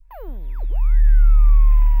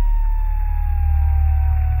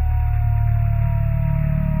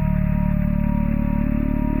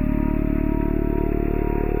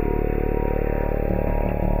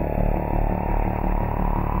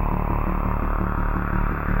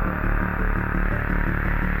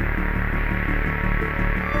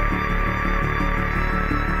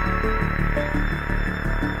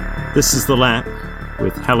This is The Lap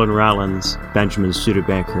with Helen Rollins, Benjamin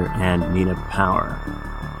Studebaker, and Nina Power.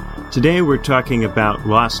 Today we're talking about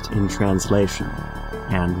Lost in Translation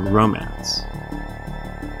and romance.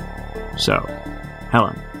 So,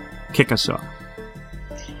 Helen, kick us off.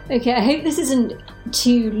 Okay, I hope this isn't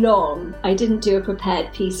too long. I didn't do a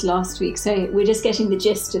prepared piece last week, so we're just getting the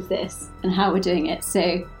gist of this and how we're doing it,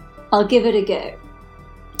 so I'll give it a go.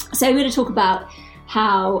 So I'm going to talk about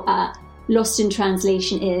how Lost in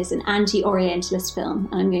Translation is an anti-Orientalist film,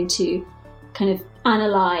 and I'm going to kind of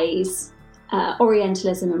analyse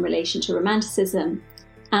Orientalism in relation to Romanticism,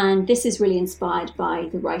 and this is really inspired by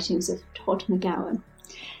the writings of Todd McGowan.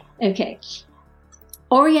 Okay,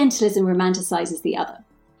 Orientalism romanticises the other.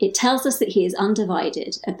 It tells us that he is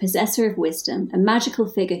undivided, a possessor of wisdom, a magical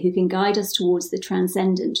figure who can guide us towards the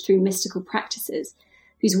transcendent through mystical practices,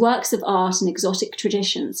 whose works of art and exotic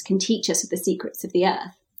traditions can teach us of the secrets of the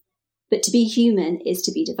earth. But to be human is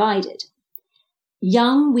to be divided.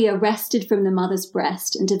 Young, we are wrested from the mother's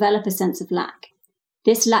breast and develop a sense of lack.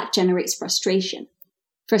 This lack generates frustration.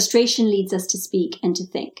 Frustration leads us to speak and to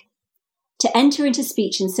think. To enter into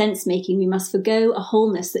speech and sense-making, we must forgo a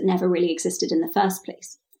wholeness that never really existed in the first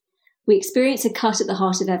place. We experience a cut at the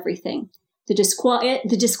heart of everything, the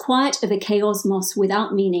disquiet of a chaosmos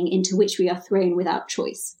without meaning into which we are thrown without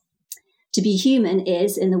choice. To be human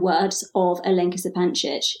is, in the words of Alenka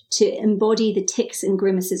Sapancic, to embody the tics and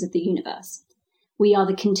grimaces of the universe. We are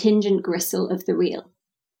the contingent gristle of the real.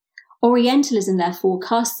 Orientalism, therefore,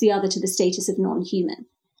 casts the other to the status of non-human.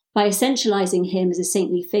 By essentializing him as a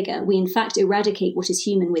saintly figure, we in fact eradicate what is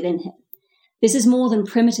human within him. This is more than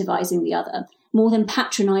primitivizing the other, more than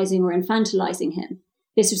patronizing or infantilizing him.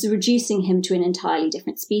 This is reducing him to an entirely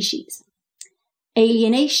different species.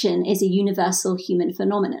 Alienation is a universal human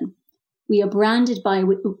phenomenon. We are branded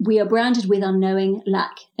with unknowing,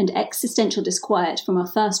 lack, and existential disquiet from our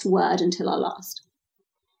first word until our last.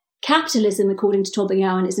 Capitalism, according to Todd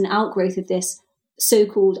McGowan, is an outgrowth of this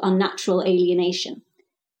so-called unnatural alienation.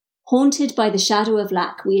 Haunted by the shadow of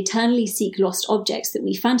lack, we eternally seek lost objects that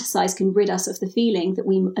we fantasize can rid us of the feeling that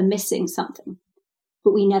we are missing something.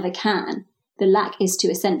 But we never can. The lack is too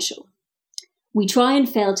essential. We try and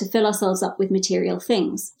fail to fill ourselves up with material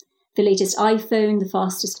things. The latest iPhone, the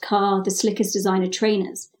fastest car, the slickest designer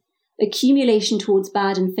trainers. Accumulation towards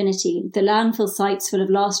bad infinity, the landfill sites full of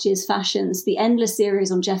last year's fashions, the endless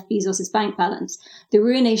zeros on Jeff Bezos' bank balance, the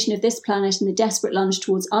ruination of this planet and the desperate lunge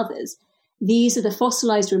towards others. These are the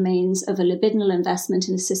fossilized remains of a libidinal investment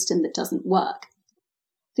in a system that doesn't work.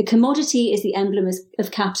 The commodity is the emblem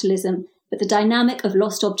of capitalism, but the dynamic of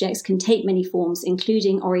lost objects can take many forms,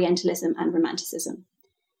 including Orientalism and Romanticism.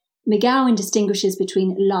 McGowan distinguishes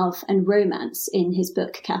between love and romance in his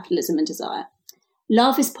book Capitalism and Desire.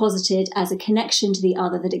 Love is posited as a connection to the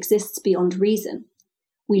other that exists beyond reason.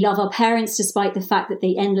 We love our parents despite the fact that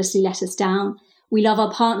they endlessly let us down. We love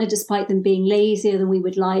our partner despite them being lazier than we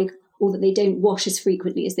would like, or that they don't wash as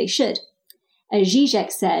frequently as they should. As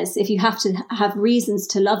Zizek says, if you have to have reasons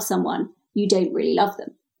to love someone, you don't really love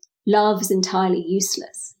them. Love is entirely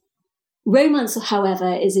useless. Romance,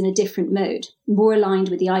 however, is in a different mode, more aligned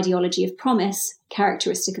with the ideology of promise,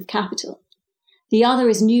 characteristic of capital. The other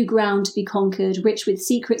is new ground to be conquered, rich with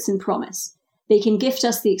secrets and promise. They can gift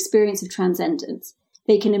us the experience of transcendence.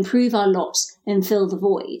 They can improve our lot and fill the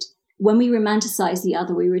void. When we romanticize the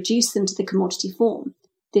other, we reduce them to the commodity form.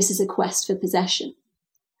 This is a quest for possession.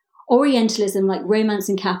 Orientalism, like romance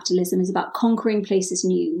and capitalism, is about conquering places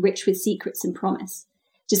new, rich with secrets and promise,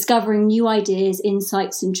 discovering new ideas,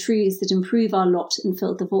 insights, and truths that improve our lot and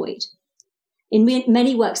fill the void. In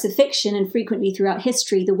many works of fiction, and frequently throughout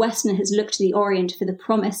history, the Westerner has looked to the Orient for the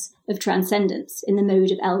promise of transcendence in the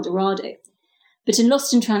mode of El Dorado. But in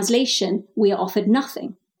Lost in Translation, we are offered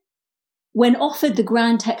nothing. When offered the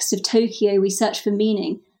grand text of Tokyo, we search for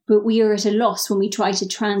meaning, but we are at a loss when we try to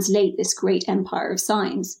translate this great empire of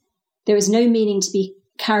signs. There is no meaning to be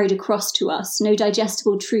carried across to us, no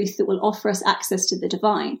digestible truth that will offer us access to the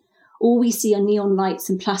divine. All we see are neon lights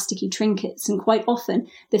and plasticky trinkets, and quite often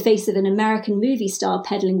the face of an American movie star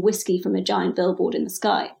peddling whiskey from a giant billboard in the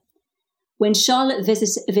sky. When Charlotte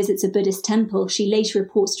visits a Buddhist temple, she later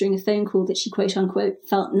reports during a phone call that she, quote-unquote,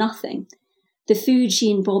 felt nothing. The food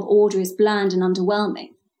she and Bob order is bland and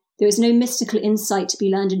underwhelming. There is no mystical insight to be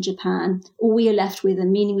learned in Japan. All we are left with are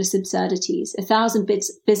meaningless absurdities, 1,000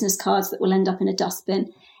 business cards that will end up in a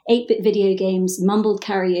dustbin, 8-bit video games, mumbled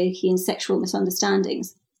karaoke, and sexual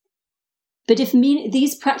misunderstandings. But if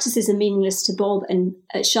these practices are meaningless to Bob and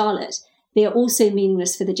Charlotte, they are also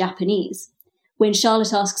meaningless for the Japanese. When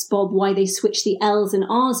Charlotte asks Bob why they switch the L's and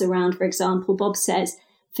R's around, for example, Bob says,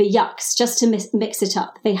 for yucks, just to mix it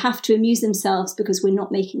up. They have to amuse themselves because we're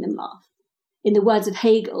not making them laugh. In the words of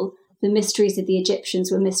Hegel, the mysteries of the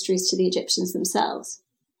Egyptians were mysteries to the Egyptians themselves.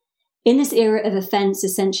 In this era of offense,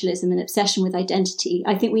 essentialism, and obsession with identity,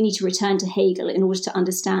 I think we need to return to Hegel in order to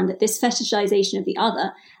understand that this fetishization of the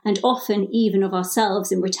other, and often even of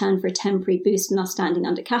ourselves in return for a temporary boost in our standing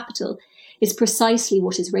under capital, is precisely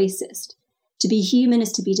what is racist. To be human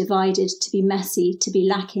is to be divided, to be messy, to be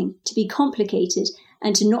lacking, to be complicated,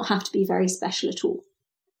 and to not have to be very special at all.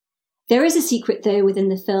 There is a secret, though, within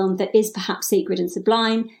the film that is perhaps sacred and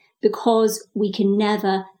sublime, because we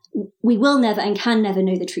will never and can never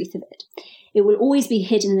know the truth of it. It will always be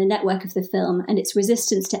hidden in the network of the film and its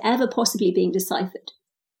resistance to ever possibly being deciphered.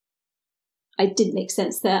 I didn't make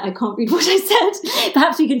sense there. I can't read what I said.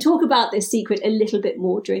 Perhaps we can talk about this secret a little bit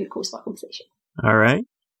more during the course of our conversation. All right.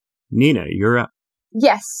 Nina, you're up.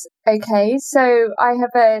 Yes. Okay. So I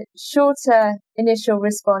have a shorter initial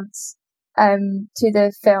response to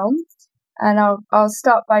the film, and I'll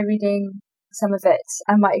start by reading some of it.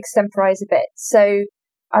 I might extemporize a bit. So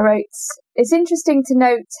I wrote, it's interesting to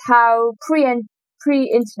note how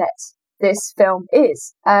pre-internet this film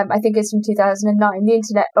is. I think it's from 2009. The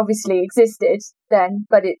internet obviously existed then,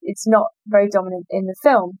 but it's not very dominant in the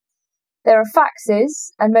film. There are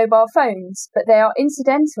faxes and mobile phones, but they are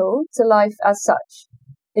incidental to life as such.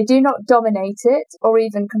 They do not dominate it or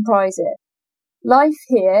even comprise it. Life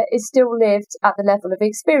here is still lived at the level of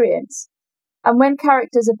experience. And when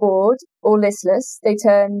characters are bored or listless, they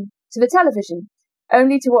turn to the television,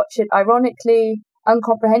 only to watch it ironically,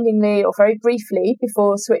 uncomprehendingly, or very briefly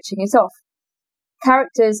before switching it off.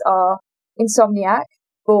 Characters are insomniac,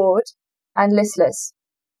 bored, and listless.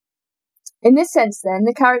 In this sense, then,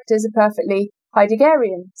 the characters are perfectly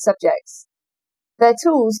Heideggerian subjects. Their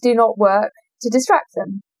tools do not work to distract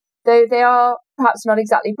them, though they are perhaps not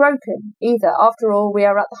exactly broken either. After all, we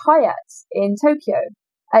are at the Hyatt in Tokyo,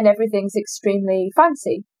 and everything's extremely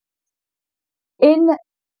fancy. In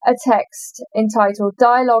a text entitled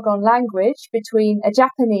Dialogue on Language between a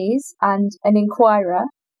Japanese and an Inquirer,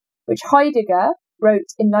 which Heidegger wrote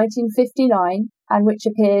in 1959 and which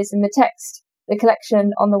appears in the text, the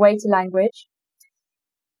collection On the Way to Language.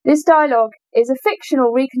 This dialogue is a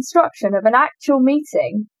fictional reconstruction of an actual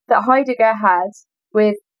meeting that Heidegger had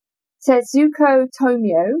with Tezuko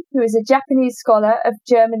Tomio, who is a Japanese scholar of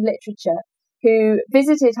German literature, who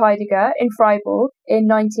visited Heidegger in Freiburg in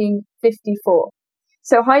 1954.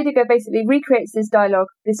 So Heidegger basically recreates this dialogue,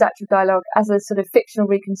 this actual dialogue, as a sort of fictional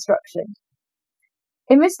reconstruction.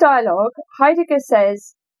 In this dialogue, Heidegger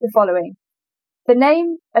says the following: the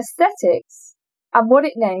name aesthetics and what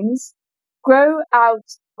it names grow out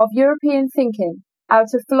of European thinking, out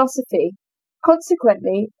of philosophy.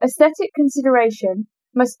 Consequently, aesthetic consideration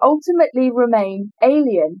must ultimately remain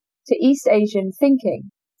alien to East Asian thinking.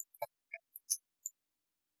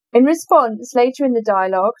 In response, later in the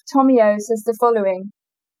dialogue, Tomio says the following: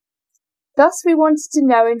 thus we wanted to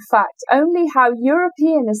know, in fact, only how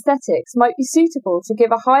European aesthetics might be suitable to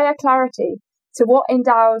give a higher clarity to what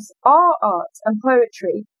endows our art and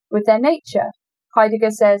poetry with their nature.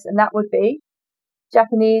 Heidegger says, and that would be.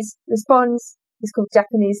 Japanese responds, it's called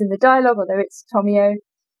Japanese in the dialogue, although it's Tomio.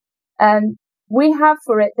 We have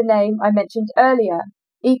for it the name I mentioned earlier,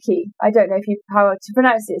 Iki. I don't know how to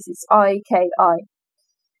pronounce this, it's I-K-I.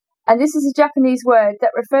 And this is a Japanese word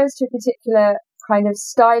that refers to a particular kind of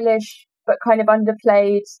stylish but kind of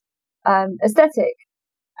underplayed aesthetic.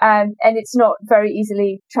 And it's not very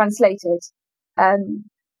easily translated.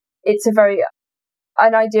 It's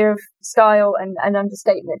an idea of style and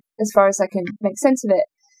understatement, as far as I can make sense of it.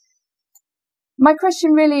 My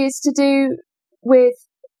question really is to do with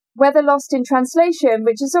whether Lost in Translation,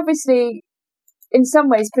 which is obviously in some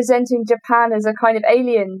ways presenting Japan as a kind of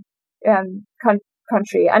alien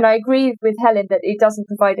country. And I agree with Helen that it doesn't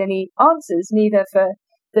provide any answers, neither for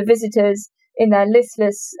the visitors in their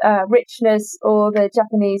listless richness or the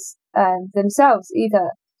Japanese themselves either.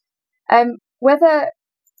 Whether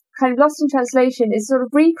kind of Lost in Translation is sort of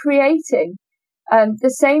recreating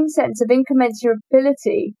the same sense of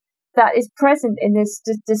incommensurability that is present in this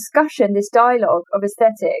discussion, this dialogue of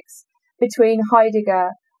aesthetics between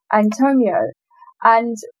Heidegger and Tomio,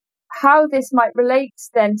 and how this might relate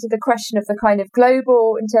then to the question of the kind of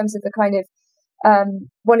global, in terms of the kind of,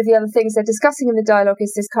 one of the other things they're discussing in the dialogue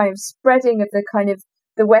is this kind of spreading of the kind of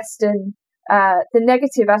the Western, the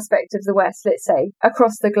negative aspect of the West, let's say,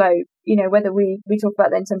 across the globe. You know, whether we talk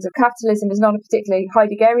about that in terms of capitalism is not a particularly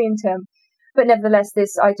Heideggerian term, but nevertheless,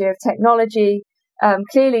 this idea of technology,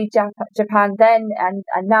 clearly Japan then and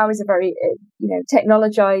now is a very,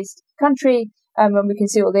 technologized country, when we can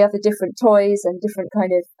see all the other different toys and different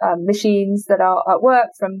kind of machines that are at work,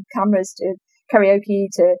 from cameras to karaoke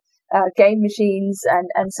to game machines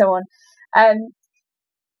and so on.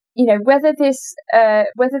 Whether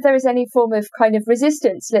there is any form of kind of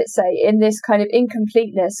resistance, let's say, in this kind of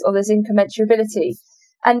incompleteness or this incommensurability.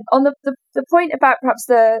 And on the point about perhaps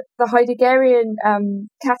the Heideggerian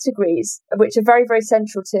categories, which are very, very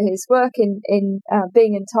central to his work in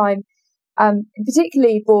Being and Time,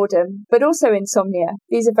 particularly boredom, but also insomnia.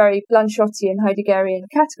 These are very Blanchottian Heideggerian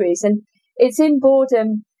categories. And it's in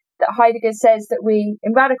boredom that Heidegger says that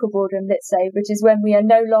in radical boredom, let's say, which is when we are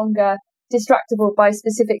no longer distractible by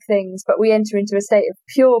specific things, but we enter into a state of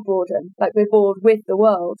pure boredom, like we're bored with the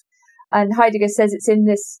world. And Heidegger says it's in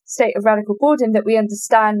this state of radical boredom that we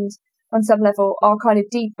understand, on some level, our kind of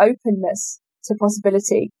deep openness to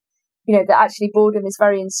possibility. That actually boredom is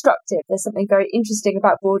very instructive. There's something very interesting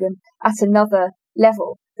about boredom at another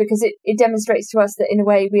level, because it demonstrates to us that in a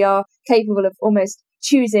way we are capable of almost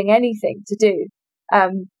choosing anything to do,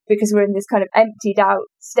 because we're in this kind of emptied out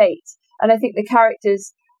state. And I think the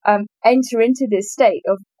characters enter into this state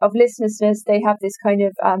of listlessness. They have this kind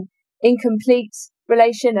of incomplete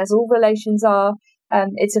relation, as all relations are.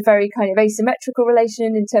 It's a very kind of asymmetrical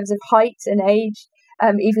relation in terms of height and age,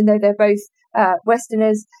 even though they're both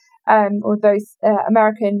Westerners or both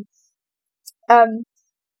American.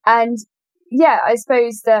 And yeah, I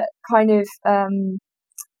suppose that kind of,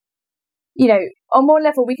 on one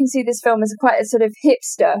level, we can see this film as quite a sort of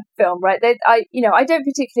hipster film, right? I don't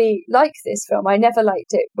particularly like this film. I never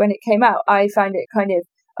liked it when it came out. I found it kind of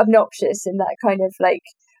obnoxious in that kind of like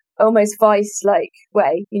almost Vice-like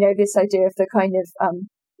way. This idea of the kind of,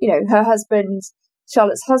 her husband,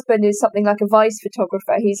 Charlotte's husband, is something like a Vice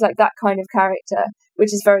photographer. He's like that kind of character,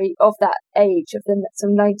 which is very of that age of the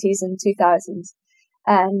some 90s and 2000s.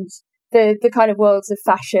 And the kind of worlds of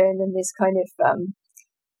fashion and this kind of,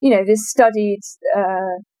 this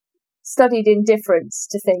studied indifference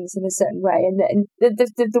to things in a certain way, and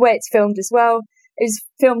the way it's filmed as well is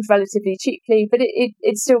filmed relatively cheaply, but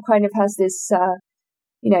it still kind of has this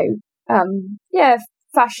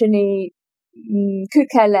fashiony, could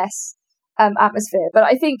care less atmosphere. But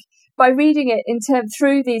I think by reading it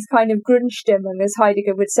through these kind of Grundstimmung, as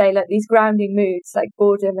Heidegger would say, like these grounding moods like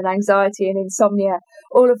boredom and anxiety and insomnia,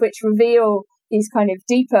 all of which reveal these kind of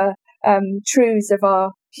deeper truths of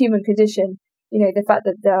our human condition, the fact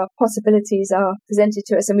that the possibilities are presented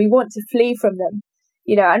to us and we want to flee from them,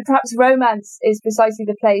 and perhaps romance is precisely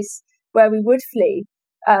the place where we would flee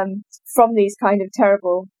from these kind of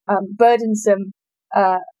terrible, burdensome,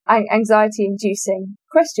 anxiety-inducing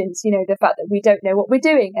questions. The fact that we don't know what we're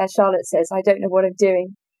doing, as Charlotte says, I don't know what I'm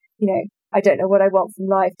doing. I don't know what I want from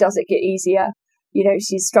life. Does it get easier?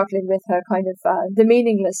 She's struggling with her kind of the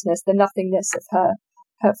meaninglessness, the nothingness of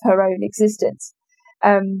her own existence.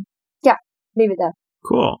 Leave it there.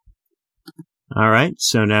 Cool. All right,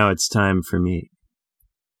 so now it's time for me.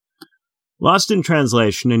 Lost in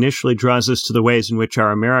Translation initially draws us to the ways in which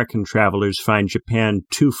our American travelers find Japan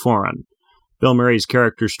too foreign. Bill Murray's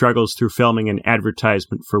character struggles through filming an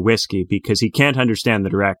advertisement for whiskey because he can't understand the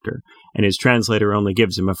director, and his translator only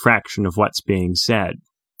gives him a fraction of what's being said.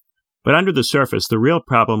 But under the surface, the real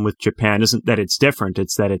problem with Japan isn't that it's different,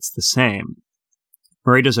 it's that it's the same.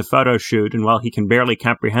 Murray does a photo shoot, and while he can barely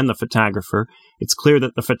comprehend the photographer, it's clear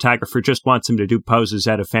that the photographer just wants him to do poses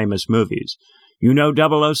out of famous movies.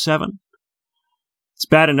 007? It's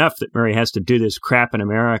bad enough that Murray has to do this crap in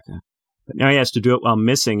America, but now he has to do it while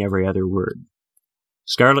missing every other word.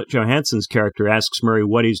 Scarlett Johansson's character asks Murray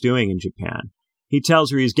what he's doing in Japan. He tells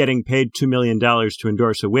her he's getting paid $2 million to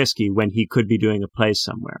endorse a whiskey when he could be doing a play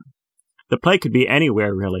somewhere. The play could be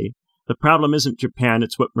anywhere, really. The problem isn't Japan,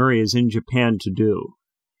 it's what Murray is in Japan to do.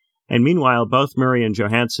 And meanwhile, both Murray and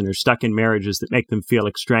Johansson are stuck in marriages that make them feel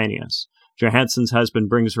extraneous. Johansson's husband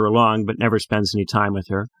brings her along, but never spends any time with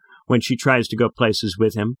her. When she tries to go places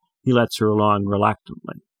with him, he lets her along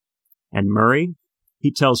reluctantly. And Murray?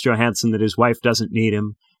 He tells Johansson that his wife doesn't need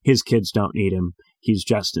him, his kids don't need him, he's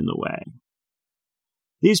just in the way.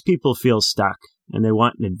 These people feel stuck, and they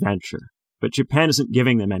want an adventure, but Japan isn't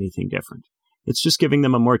giving them anything different. It's just giving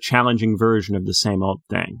them a more challenging version of the same old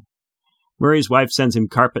thing. Murray's wife sends him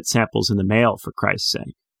carpet samples in the mail, for Christ's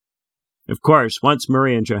sake. Of course, once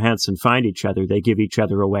Murray and Johansson find each other, they give each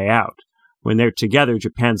other a way out. When they're together,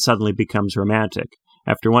 Japan suddenly becomes romantic.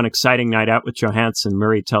 After one exciting night out with Johansson,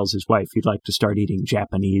 Murray tells his wife he'd like to start eating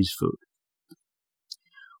Japanese food.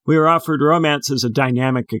 We are offered romance as a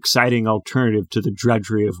dynamic, exciting alternative to the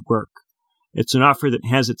drudgery of work. It's an offer that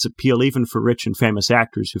has its appeal even for rich and famous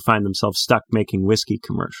actors who find themselves stuck making whiskey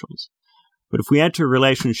commercials. But if we enter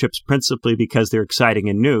relationships principally because they're exciting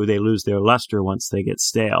and new, they lose their luster once they get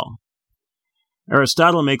stale.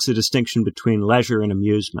 Aristotle makes a distinction between leisure and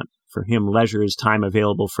amusement. For him, leisure is time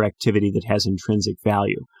available for activity that has intrinsic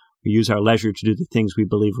value. We use our leisure to do the things we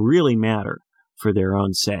believe really matter for their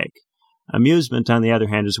own sake. Amusement, on the other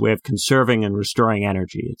hand, is a way of conserving and restoring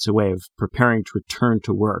energy. It's a way of preparing to return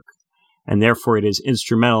to work, and therefore it is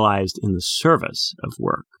instrumentalized in the service of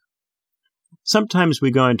work. Sometimes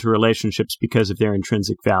we go into relationships because of their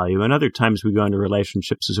intrinsic value, and other times we go into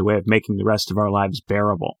relationships as a way of making the rest of our lives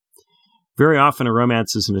bearable. Very often a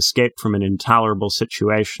romance is an escape from an intolerable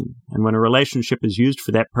situation, and when a relationship is used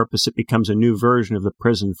for that purpose, it becomes a new version of the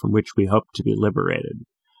prison from which we hope to be liberated.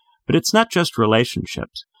 But it's not just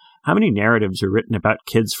relationships. How many narratives are written about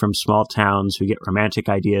kids from small towns who get romantic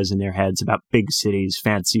ideas in their heads about big cities,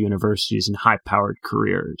 fancy universities, and high-powered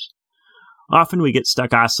careers? Often we get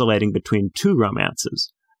stuck oscillating between two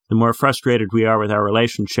romances. The more frustrated we are with our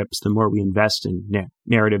relationships, the more we invest in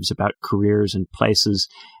narratives about careers and places,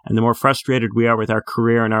 and the more frustrated we are with our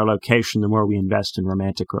career and our location, the more we invest in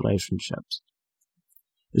romantic relationships.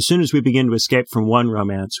 As soon as we begin to escape from one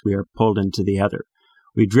romance, we are pulled into the other.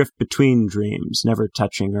 We drift between dreams, never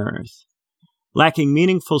touching earth. Lacking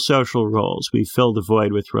meaningful social roles, we fill the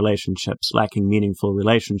void with relationships. Lacking meaningful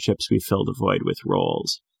relationships, we fill the void with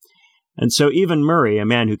roles. And so even Murray, a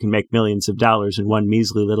man who can make millions of dollars in one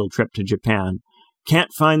measly little trip to Japan,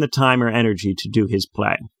 can't find the time or energy to do his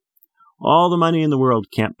play. All the money in the world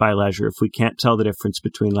can't buy leisure if we can't tell the difference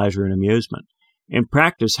between leisure and amusement. In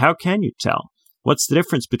practice, how can you tell? What's the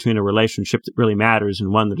difference between a relationship that really matters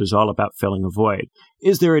and one that is all about filling a void?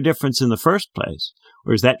 Is there a difference in the first place?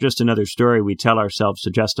 Or is that just another story we tell ourselves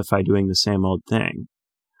to justify doing the same old thing?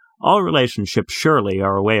 All relationships surely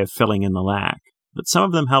are a way of filling in the lack, but some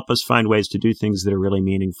of them help us find ways to do things that are really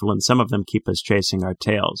meaningful, and some of them keep us chasing our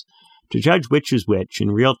tails. To judge which is which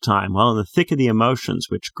in real time, while in the thick of the emotions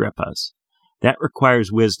which grip us, that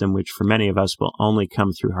requires wisdom which for many of us will only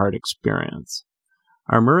come through hard experience.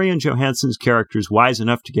 Are Murray and Johansson's characters wise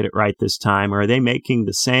enough to get it right this time, or are they making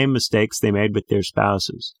the same mistakes they made with their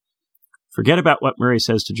spouses? Forget about what Murray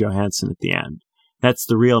says to Johansson at the end. That's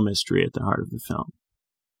the real mystery at the heart of the film.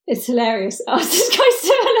 It's hilarious. I was just going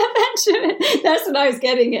to mention it. That's what I was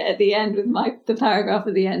getting at the end with the paragraph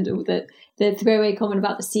at the end, or the throwaway comment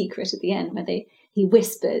about the secret at the end, where he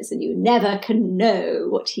whispers and you never can know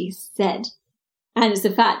what he said. And it's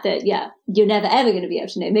the fact that, you're never ever going to be able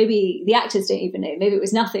to know. Maybe the actors don't even know. Maybe it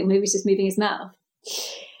was nothing. Maybe it's just moving his mouth.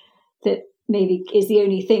 That maybe is the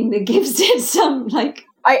only thing that gives it some, like...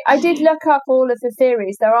 I did look up all of the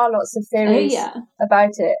theories. There are lots of theories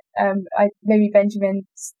about it. Maybe Benjamin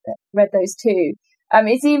read those too.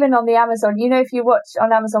 It's even on the Amazon. You know, if you watch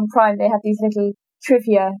on Amazon Prime, they have these little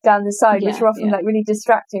trivia down the side, which are often like really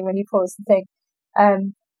distracting when you pause the thing.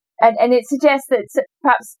 And it suggests that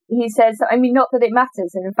perhaps he says, I mean, not that it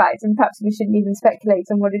matters, in fact, and perhaps we shouldn't even speculate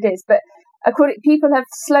on what it is, but people have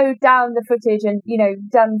slowed down the footage and,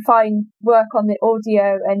 done fine work on the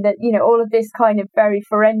audio, and that, all of this kind of very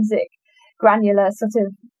forensic, granular sort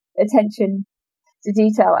of attention to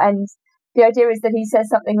detail. And the idea is that he says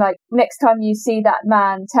something like, next time you see that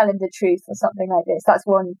man, tell him the truth, or something like this. That's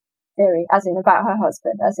one theory, as in about her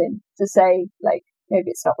husband, as in to say, like, maybe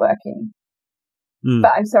it's not working.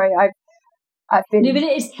 But I'm sorry, I've been... No, but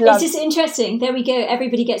it's just interesting. There we go.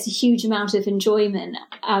 Everybody gets a huge amount of enjoyment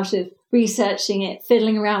out of researching it,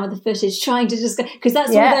 fiddling around with the footage, trying to discover, because that's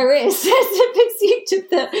all there is. There's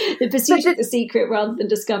the pursuit of the secret rather than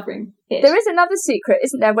discovering it. There is another secret,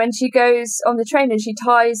 isn't there, when she goes on the train and she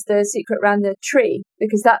ties the secret around the tree,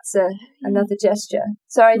 because that's another gesture.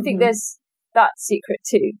 So I think there's that secret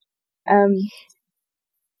too.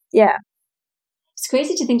 It's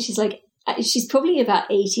crazy to think she's probably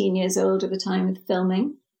about 18 years old at the time of the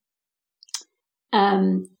filming.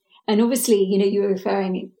 And obviously, you were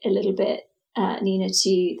referring a little bit, Nina,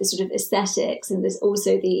 to the sort of aesthetics, and there's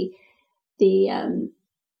also the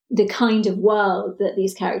kind of world that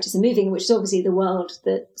these characters are moving in, which is obviously the world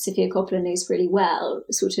that Sofia Coppola knows really well,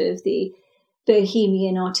 sort of the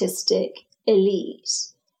bohemian artistic elite.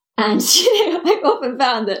 And, I've often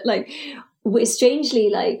found that, we're strangely,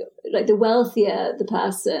 like the wealthier the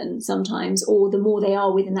person sometimes, or the more they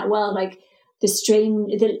are within that world, the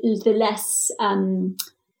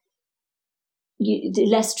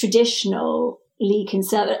less traditionally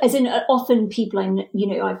conservative, as in often people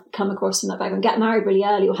I've come across from that background get married really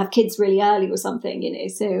early or have kids really early or something,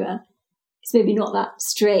 so it's maybe not that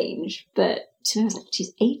strange. But to me, I was like,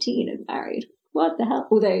 she's 18 and married. What the hell?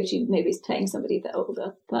 Although she maybe is playing somebody a bit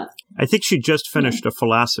older. But I think she just finished a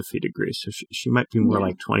philosophy degree, so she might be more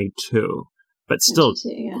like 22, but still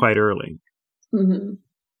quite early. Mm-hmm.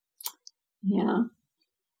 Yeah.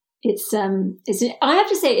 It's I have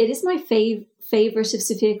to say, it is my favorite of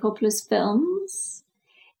Sofia Coppola's films.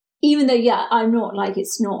 Even though, yeah, I'm not like,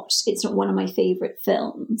 it's not one of my favorite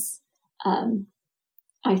films.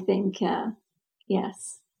 I think,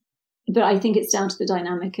 yes. But I think it's down to the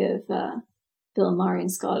dynamic of Bill Murray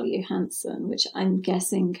and Scarlett Johansson, which I'm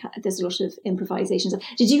guessing there's a lot of improvisations.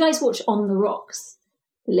 Did you guys watch On the Rocks,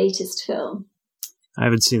 the latest film? I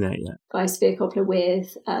haven't seen that yet. By Sofia Coppola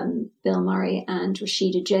with Bill Murray and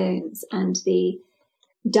Rashida Jones, and the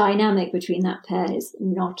dynamic between that pair is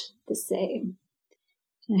not the same.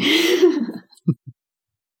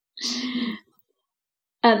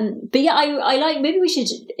 But yeah, I like, maybe we should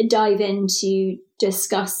dive into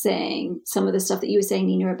discussing some of the stuff that you were saying,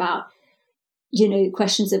 Nina, about, you know,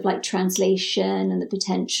 questions of like translation and the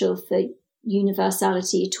potential for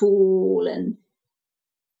universality at all. And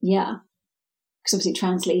yeah, because obviously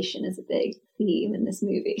translation is a big theme in this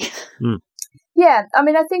movie. Yeah, I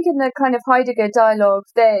mean, I think in the kind of Heidegger dialogue,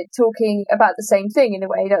 they're talking about the same thing in a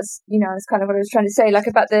way. That's, you know, that's kind of what I was trying to say, like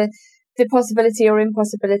about the possibility or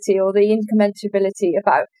impossibility or the incommensurability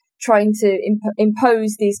about trying to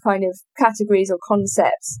impose these kind of categories or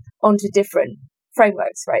concepts onto different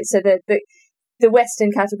frameworks, right? So the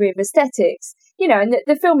Western category of aesthetics, you know, and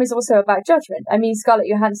the film is also about judgment. I mean, Scarlett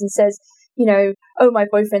Johansson says, you know, oh, my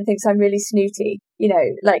boyfriend thinks I'm really snooty, you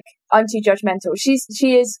know, like I'm too judgmental. She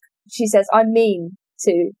says, I'm mean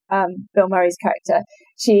to Bill Murray's character.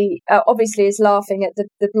 She obviously is laughing at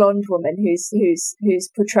the blonde woman who's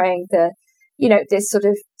portraying the, you know, this sort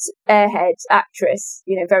of airhead actress,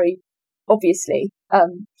 you know, very obviously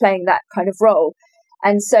playing that kind of role.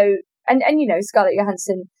 And so, and you know, Scarlett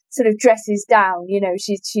Johansson sort of dresses down, you know,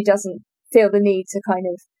 she doesn't feel the need to kind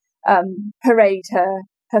of parade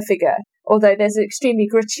her figure. Although there's an extremely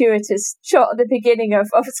gratuitous shot at the beginning of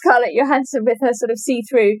Scarlett Johansson with her sort of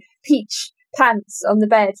see-through peach pants on the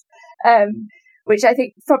bed, which I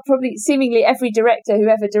think probably seemingly every director who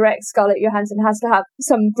ever directs Scarlett Johansson has to have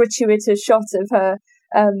some gratuitous shot of her.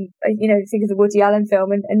 You know, think of the Woody Allen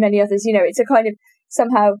film and many others. You know, it's a kind of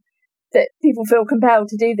somehow that people feel compelled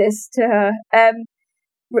to do this to her,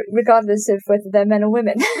 regardless of whether they're men or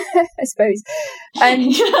women, I suppose.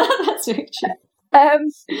 And that's very true.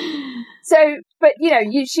 So, but you know,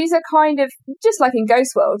 she's a kind of, just like in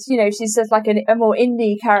Ghost World, you know, she's just like a more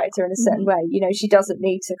indie character in a certain way. You know, she doesn't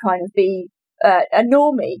need to kind of be a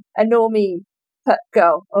normie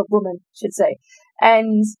girl or woman, should say.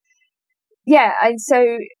 And yeah, and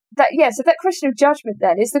so that question of judgment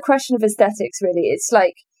then is the question of aesthetics, really. It's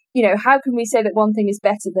like, you know, how can we say that one thing is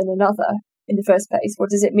better than another in the first place? What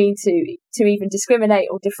does it mean to even discriminate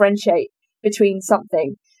or differentiate between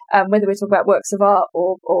something? Whether we're talking about works of art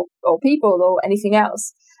or people or anything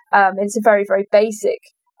else. It's a very, very basic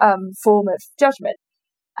form of judgment.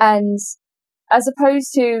 And as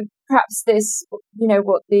opposed to perhaps this, you know,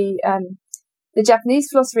 what the Japanese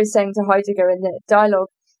philosopher is saying to Heidegger in the dialogue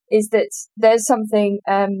is that there's something,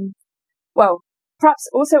 perhaps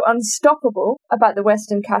also unstoppable about the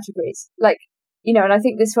Western categories. Like, you know, and I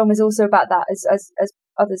think this film is also about that, as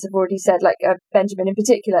others have already said, like Benjamin in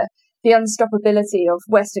particular, the unstoppability of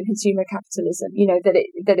Western consumer capitalism, you know, that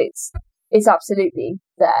it's absolutely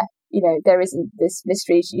there. You know, there isn't this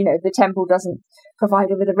mystery, you know, the temple doesn't provide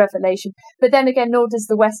her with a revelation. But then again, nor does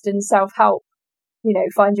the Western self-help, you know,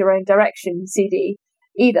 find your own direction CD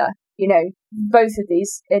either. You know, both of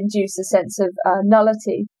these induce a sense of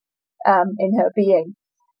nullity in her being.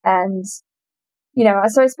 And, you know,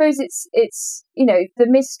 so I suppose it's you know, the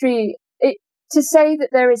mystery, to say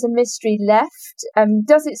that there is a mystery left,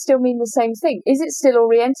 does it still mean the same thing? Is it still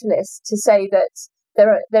Orientalist to say that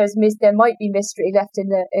there might be mystery left in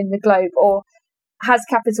the globe, or has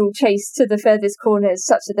capital chased to the furthest corners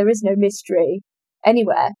such that there is no mystery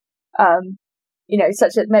anywhere? You know,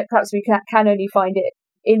 such that perhaps we can only find it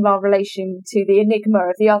in our relation to the enigma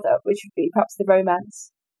of the other, which would be perhaps the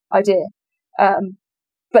romance idea.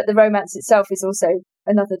 But the romance itself is also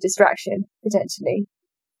another distraction potentially.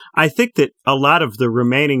 I think that a lot of the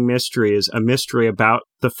remaining mystery is a mystery about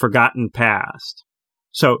the forgotten past.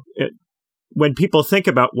 So when people think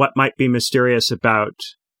about what might be mysterious about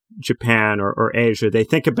Japan or Asia, they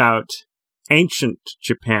think about ancient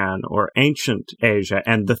Japan or ancient Asia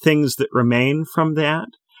and the things that remain from that.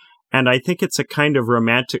 And I think it's a kind of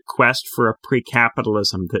romantic quest for a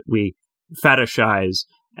pre-capitalism that we fetishize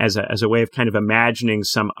as a way of kind of imagining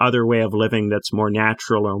some other way of living that's more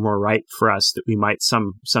natural or more right for us that we might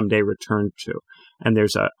someday return to. And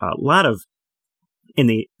there's a lot of, in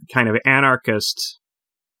the kind of anarchist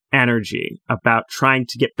energy about trying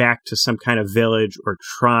to get back to some kind of village or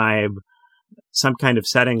tribe, some kind of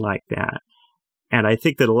setting like that. And I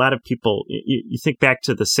think that a lot of people, you think back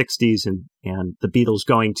to the 60s and the Beatles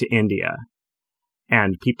going to India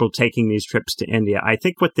and people taking these trips to India. I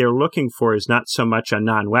think what they're looking for is not so much a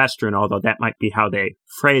non-Western, although that might be how they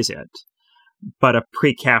phrase it, but a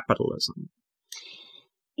pre-capitalism.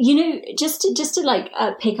 Just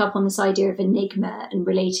to pick up on this idea of enigma and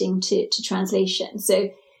relating to translation. So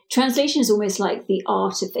translation is almost like the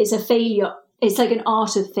art of, it's a failure. It's like an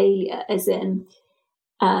art of failure, as in,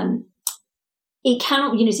 it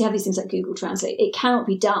cannot, so you have these things like Google Translate. It cannot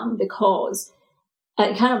be done because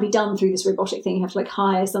it cannot be done through this robotic thing. You have to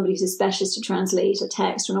hire somebody who's a specialist to translate a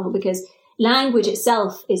text or a novel, because language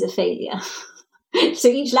itself is a failure. So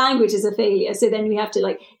each language is a failure. So then we have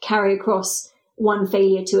to carry across one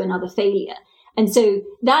failure to another failure. And so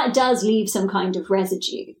that does leave some kind of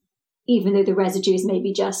residue, even though the residue is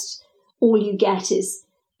maybe just all you get is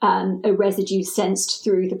a residue sensed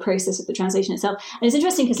through the process of the translation itself. And it's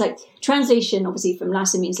interesting because translation, obviously from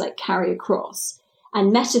Latin, means carry across.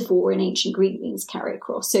 And metaphor in ancient Greek means carry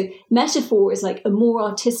across. So metaphor is a more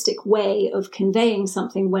artistic way of conveying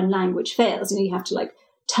something when language fails. You have to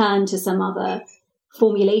turn to some other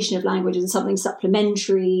formulation of language and something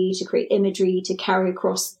supplementary to create imagery, to carry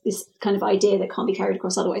across this kind of idea that can't be carried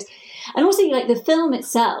across otherwise. And also the film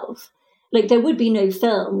itself, there would be no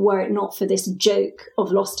film were it not for this joke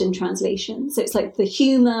of Lost in Translation. So it's the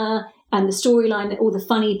humor and the storyline, all the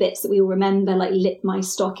funny bits that we all remember, Lit My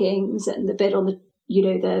Stockings and the bit on the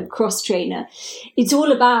the cross trainer. It's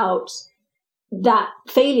all about that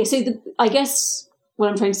failure. So I guess what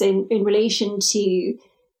I'm trying to say in relation to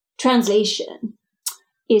translation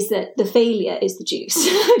is that the failure is the juice,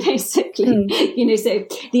 basically. So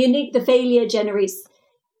the failure generates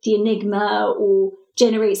the enigma, or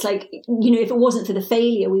generates if it wasn't for the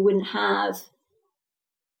failure, we wouldn't have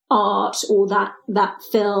art or that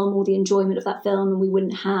film or the enjoyment of that film, and we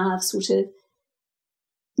wouldn't have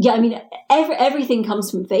everything comes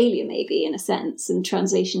from failure, maybe, in a sense, and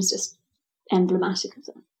translation is just emblematic of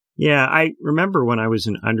that. Yeah, I remember when I was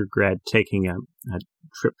an undergrad taking a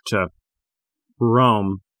trip to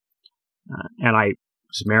Rome, and I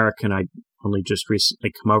was American. I'd only just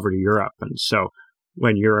recently come over to Europe. And so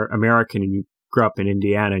when you're American and you grew up in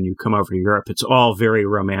Indiana and you come over to Europe, it's all very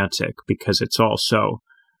romantic because it's all so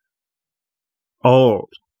old.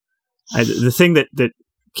 The thing that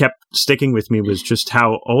kept sticking with me was just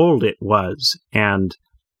how old it was. And,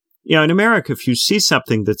 in America, if you see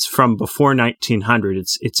something that's from before 1900,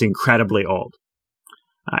 it's incredibly old.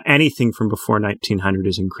 Anything from before 1900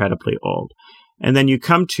 is incredibly old. And then you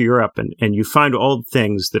come to Europe and you find old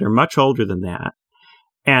things that are much older than that.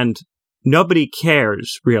 And nobody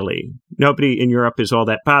cares, really. Nobody in Europe is all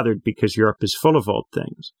that bothered because Europe is full of old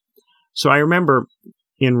things. So I remember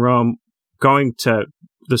in Rome going to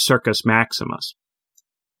the Circus Maximus.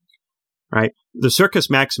 Right? The Circus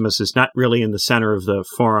Maximus is not really in the center of the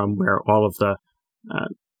Forum where all of the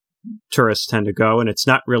tourists tend to go, and it's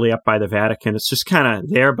not really up by the Vatican. It's just kind of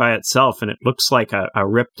there by itself, and it looks like a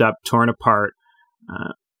ripped up, torn apart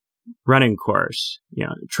running course,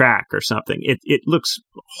 track or something. It looks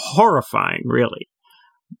horrifying, really.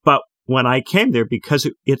 But when I came there, because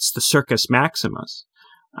it's the Circus Maximus,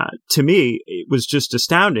 to me, it was just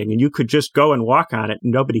astounding, and you could just go and walk on it,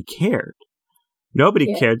 and nobody cared.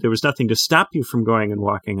 Nobody cared. There was nothing to stop you from going and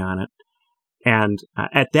walking on it. And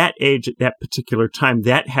at that age, at that particular time,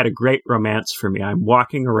 that had a great romance for me. I'm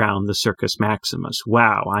walking around the Circus Maximus.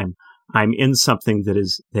 Wow, I'm in something that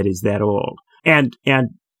is that old. And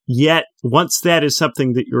yet, once that is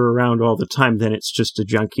something that you're around all the time, then it's just a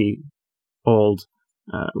junky old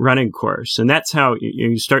running course. And that's how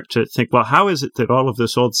you start to think, well, how is it that all of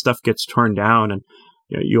this old stuff gets torn down? And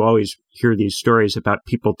you always hear these stories about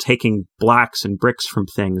people taking blocks and bricks from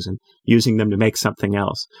things and using them to make something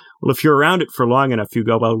else. Well, if you're around it for long enough, you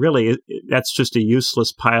go, well, really, that's just a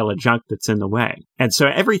useless pile of junk that's in the way. And so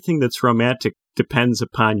everything that's romantic depends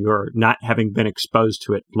upon your not having been exposed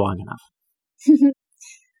to it long enough.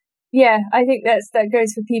 Yeah, I think that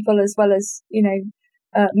goes for people as well as,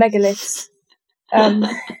 megaliths.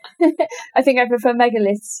 I think I prefer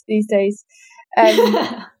megaliths these days.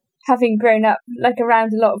 Having grown up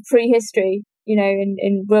around a lot of prehistory,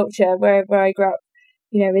 in Wiltshire, where I grew up,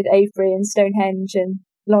 with Avebury and Stonehenge and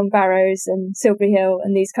Long Barrows and Silbury Hill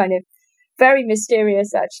and these kind of very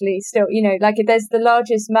mysterious, actually, still, there's the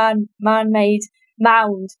largest man-made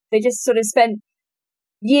mound. They just sort of spent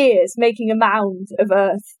years making a mound of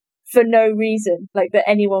earth for no reason, that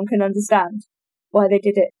anyone can understand why they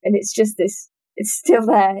did it. And it's just it's still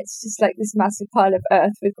there. It's just this massive pile of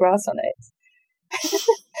earth with grass on it.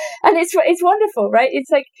 And it's wonderful, right?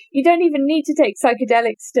 It's like you don't even need to take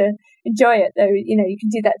psychedelics to enjoy it, though. You know, you can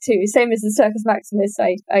do that too. Same as the Circus Maximus.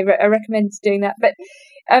 I recommend doing that. But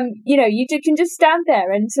you know, you can just stand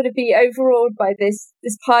there and sort of be overawed by this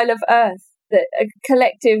pile of earth that a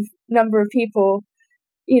collective number of people,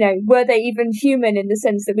 you know, were they even human in the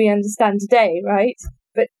sense that we understand today, right?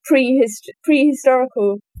 But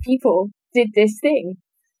prehistorical people did this thing,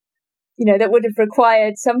 you know, that would have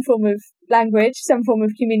required some form of language, some form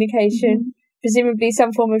of communication, presumably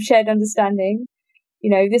some form of shared understanding. You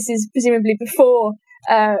know, this is presumably before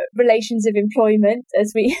relations of employment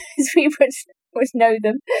as we would know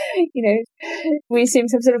them. You know, we assume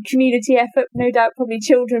some sort of community effort. No doubt, probably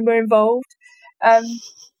children were involved,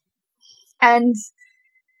 and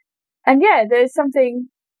yeah, there's something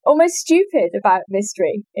almost stupid about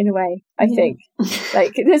mystery in a way. I think,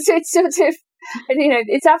 like it's sort of, you know,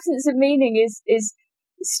 its absence of meaning is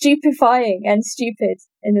stupefying and stupid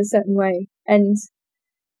in a certain way, and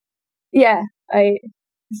yeah,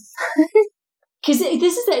 because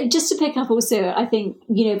this is just to pick up also, I think,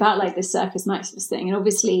 you know, about like the Circus Maximus thing, and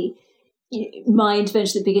obviously my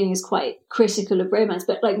intervention at the beginning is quite critical of romance,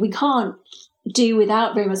 but like we can't do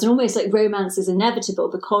without romance, and almost like romance is inevitable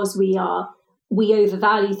because we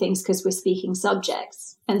overvalue things because we're speaking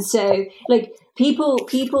subjects. And so like people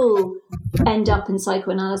end up in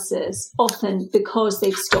psychoanalysis often because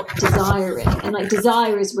they've stopped desiring, and like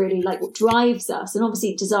desire is really like what drives us, and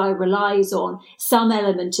obviously desire relies on some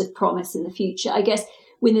element of promise in the future. I guess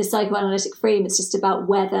within the psychoanalytic frame, it's just about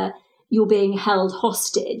whether you're being held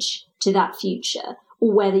hostage to that future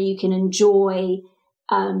or whether you can enjoy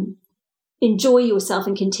yourself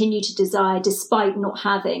and continue to desire despite not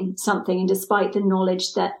having something, and despite the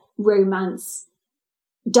knowledge that romance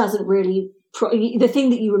doesn't really the thing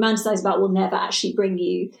that you romanticize about will never actually bring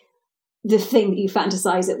you the thing that you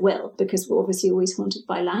fantasize it will, because we're obviously always haunted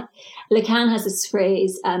by lack. Lacan has this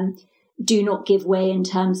phrase, do not give way in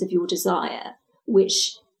terms of your desire,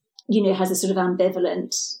 which, you know, has a sort of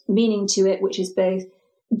ambivalent meaning to it, which is both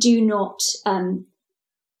do not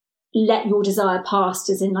let your desire pass,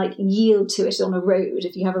 as in like yield to it on a road.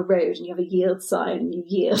 If you have a road and you have a yield sign and you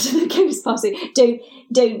yield and it goes past it,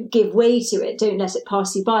 don't give way to it, don't let it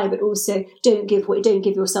pass you by, but also don't give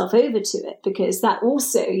yourself over to it, because that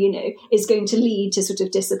also, you know, is going to lead to sort of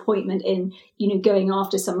disappointment in, you know, going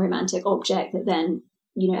after some romantic object that then,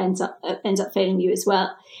 you know, ends up failing you as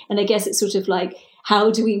well. And I guess it's sort of like, how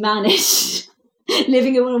do we manage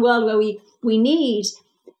living in a world where we need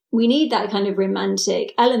that kind of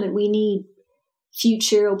romantic element. We need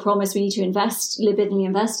future or promise. We need to libidinally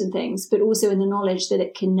invest in things, but also in the knowledge that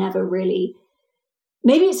it can never really.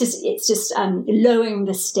 Maybe it's just lowering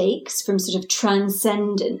the stakes from sort of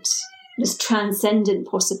this transcendent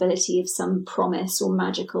possibility of some promise or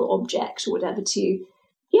magical object or whatever to,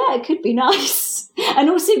 yeah, it could be nice. And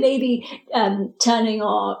also maybe turning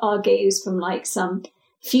our gaze from like some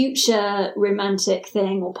future romantic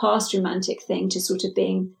thing or past romantic thing to sort of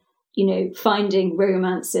being, you know, finding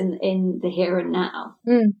romance in the here and now.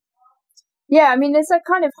 Yeah, I mean, there's a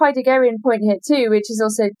kind of Heideggerian point here too, which is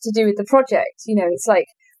also to do with the project. You know, it's like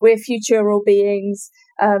we're futural beings.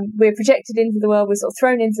 We're projected into the world. We're sort of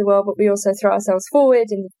thrown into the world, but we also throw ourselves forward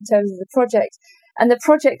in terms of the project. And the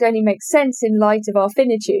project only makes sense in light of our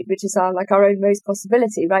finitude, which is our own most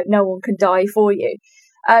possibility, right? No one can die for you.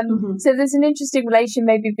 So there's an interesting relation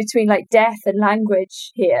maybe between like death and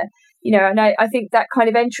language here, you know, and I think that kind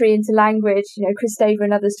of entry into language, you know, Kristeva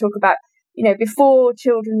and others talk about, you know, before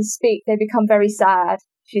children speak, they become very sad,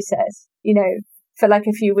 she says, you know, for like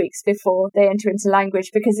a few weeks before they enter into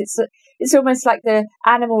language, because it's almost like the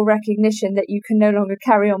animal recognition that you can no longer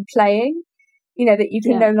carry on playing, you know, that you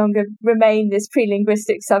can no longer remain this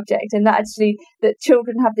pre-linguistic subject, and that actually that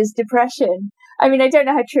children have this depression. I mean, I don't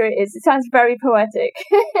know how true it is. It sounds very poetic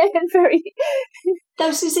and very. I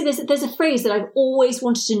was going to say, there's a phrase that I've always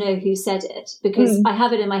wanted to know who said it, because I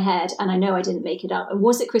have it in my head and I know I didn't make it up. And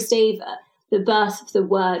was it Kristeva? The birth of the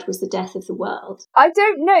word was the death of the world. I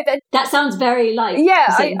don't know. That sounds very like. Yeah,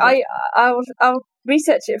 I'll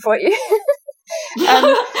research it for you.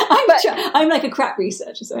 I'm like a crap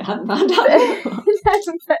researcher, so I haven't found out.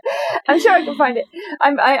 I'm sure I can find it.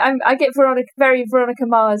 I get Veronica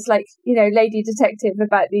Mars, like, you know, lady detective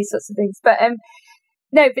about these sorts of things. But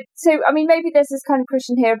no, but so I mean, maybe there's this kind of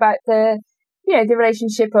question here about the, you know, the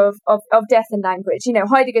relationship of death and language. You know,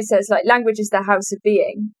 Heidegger says like language is the house of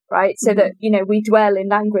being, right? So that, you know, we dwell in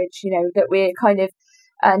language. You know, that we're kind of,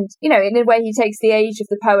 and you know, in a way, he takes the age of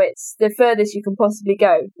the poets the furthest you can possibly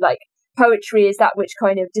go, like. Poetry is that which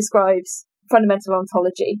kind of describes fundamental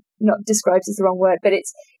ontology. Not describes is the wrong word, but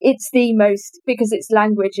it's the most, because it's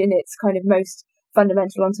language in its kind of most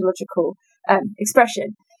fundamental ontological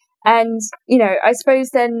expression. And, you know, I suppose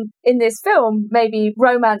then in this film, maybe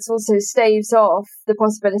romance also staves off the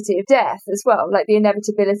possibility of death as well, like the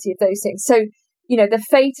inevitability of those things. So, you know, the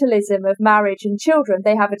fatalism of marriage and children,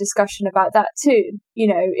 they have a discussion about that too. You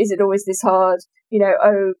know, is it always this hard? You know,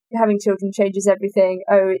 oh, having children changes everything.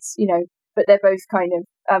 Oh, it's, you know, but they're both kind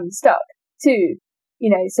of stuck too. You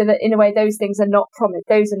know, so that in a way, those things are not promised.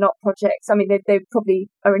 Those are not projects. I mean, they probably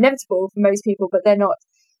are inevitable for most people, but they're not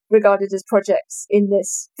regarded as projects in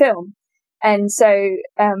this film. And so,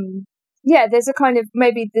 yeah, there's a kind of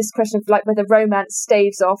maybe this question of like whether romance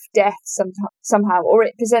staves off death somehow, or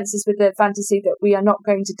it presents us with the fantasy that we are not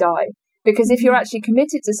going to die. Because if you're actually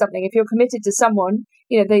committed to something, if you're committed to someone,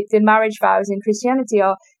 you know, the marriage vows in Christianity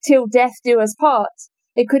are till death do us part.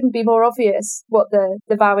 It couldn't be more obvious what the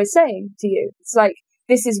vow is saying to you. It's like,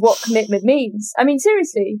 this is what commitment means. I mean,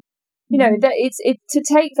 seriously, you know, that to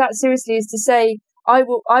take that seriously is to say, I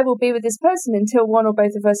will be with this person until one or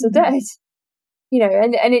both of us are dead. You know,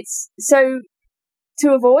 and it's so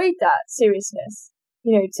to avoid that seriousness,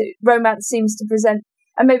 you know, romance seems to present,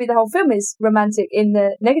 and maybe the whole film is romantic in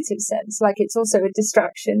the negative sense, like it's also a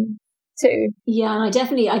distraction too. Yeah, and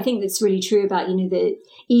I think that's really true about, you know, that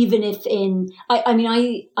even if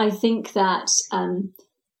I think that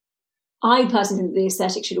I personally think the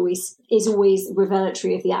aesthetic is always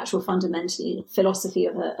revelatory of the actual fundamental philosophy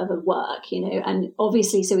of a work, you know, and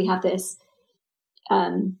obviously, so we have this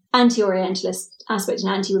anti-Orientalist aspect and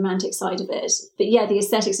anti-romantic side of it. But yeah, the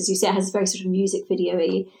aesthetics, as you say, has a very sort of music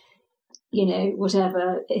video-y, you know,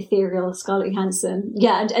 whatever, ethereal, Scarlett Johansson.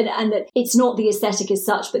 Yeah, and that it's not the aesthetic as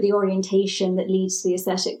such, but the orientation that leads to the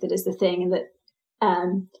aesthetic that is the thing, and that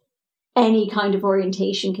any kind of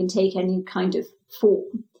orientation can take any kind of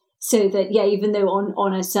form. So that, yeah, even though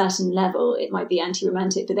on a certain level it might be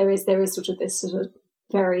anti-romantic, but there is sort of this sort of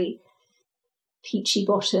very peachy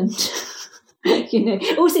bottomed, you know.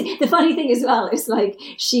 Also, the funny thing as well is like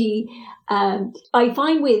I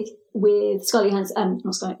find with Scarlett Johansson,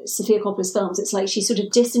 Sofia Coppola's films, it's like she sort of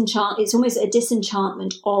it's almost a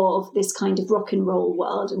disenchantment of this kind of rock and roll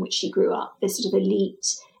world in which she grew up, this sort of elite,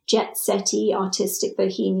 jet-setty, artistic,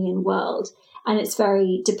 bohemian world. And it's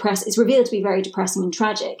very depressed. It's revealed to be very depressing and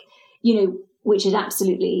tragic, you know, which it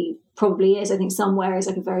absolutely probably is. I think Somewhere is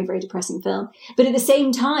like a very, very depressing film. But at the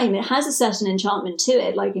same time, it has a certain enchantment to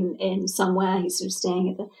it. Like in Somewhere, he's sort of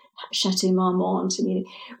staying at the Chateau Marmont. And, you know,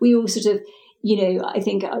 we all sort of, you know, I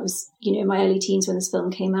think I was, you know, in my early teens when this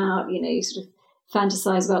film came out, you know, you sort of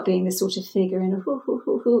fantasize about being this sort of figure in a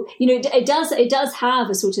you know, it does have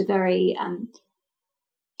a sort of very,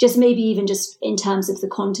 just maybe even just in terms of the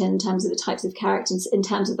content, in terms of the types of characters, in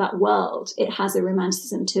terms of that world, it has a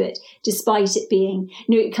romanticism to it, despite it being,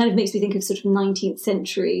 you know, it kind of makes me think of sort of 19th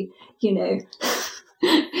century, you know,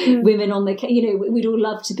 women on the, you know, we'd all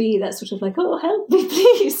love to be that sort of like, oh, help me,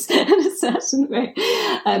 please, in a certain way.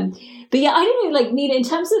 But yeah, I don't know, like, Nina, in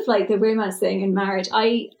terms of like the romance thing and marriage,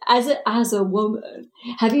 as a woman,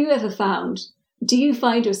 have you ever do you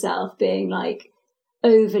find yourself being like,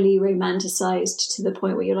 overly romanticized to the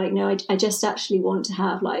point where you're like, no, I just actually want to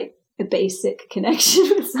have like a basic connection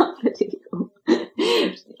with somebody?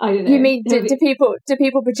 I don't know. You mean do people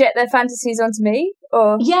project their fantasies onto me?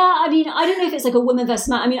 Or yeah, I mean, I don't know if it's like a woman versus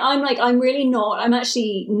man. I mean, I'm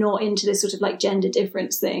actually not into this sort of like gender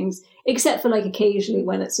difference things, except for like occasionally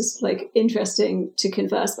when it's just like interesting to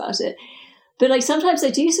converse about it. But like sometimes I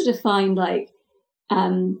do sort of find like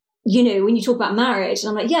you know, when you talk about marriage, and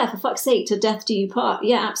I'm like, yeah, for fuck's sake, till death do you part.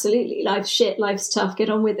 Yeah, absolutely. Life's shit, life's tough,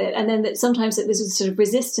 get on with it. And then sometimes there's a sort of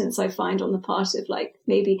resistance I find on the part of like,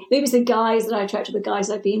 maybe it's the guys that I attract to the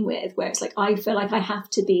guys I've been with, where it's like, I feel like I have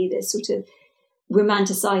to be this sort of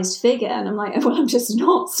romanticized figure. And I'm like, well, I'm just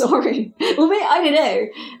not, sorry. Well, maybe, I don't know,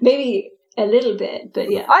 maybe a little bit,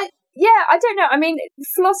 but yeah. I don't know. I mean,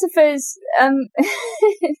 philosophers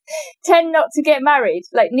tend not to get married.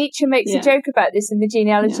 Like Nietzsche makes a joke about this in The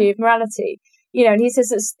Genealogy of Morality. You know, and he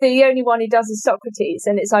says it's the only one he does is Socrates,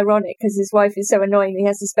 and it's ironic because his wife is so annoying that he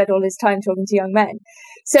has to spend all his time talking to young men.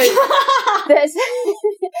 So there's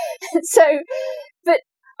but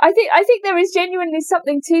I think there is genuinely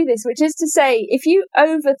something to this, which is to say, if you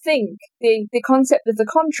overthink the concept of the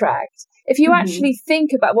contract, if you actually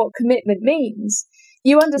think about what commitment means,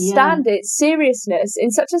 you understand its seriousness in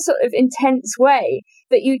such a sort of intense way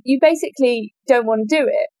that you basically don't want to do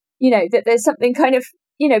it. You know, that there's something kind of,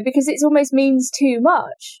 you know, because it almost means too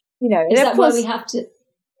much, you know. Is that why we have to...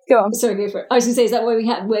 Go on. Sorry, go for it. I was going to say, is that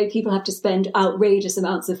why people have to spend outrageous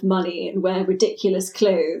amounts of money and wear ridiculous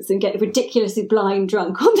clothes and get ridiculously blind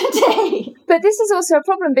drunk on the day? But this is also a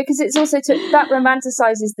problem because it's also that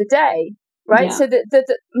romanticizes the day. right? Yeah. So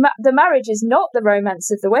the marriage is not the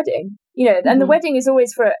romance of the wedding, and the wedding is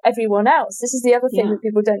always for everyone else. This is the other thing that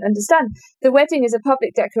people don't understand. The wedding is a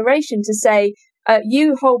public declaration to say,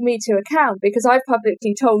 you hold me to account because I've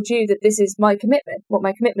publicly told you that this is my commitment, what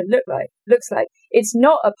my commitment looks like. It's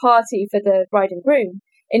not a party for the bride and groom.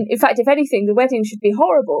 In fact, if anything, the wedding should be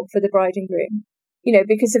horrible for the bride and groom,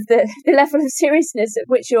 because of the level of seriousness at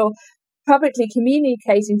which you're publicly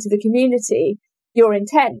communicating to the community your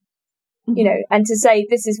intent, and to say,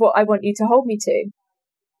 this is what I want you to hold me to.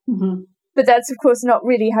 Mm-hmm. But that's, of course, not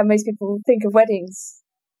really how most people think of weddings.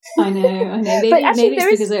 I know. Maybe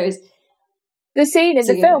it's because there is the scene in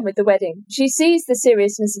the film with the wedding. She sees the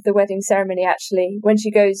seriousness of the wedding ceremony, actually, when she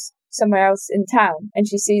goes somewhere else in town and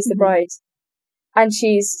she sees the bride. And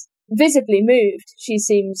she's visibly moved. She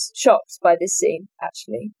seems shocked by this scene,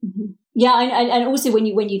 actually. Mm-hmm. Yeah, and also when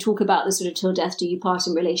you talk about the sort of till death do you part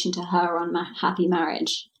in relation to her unhappy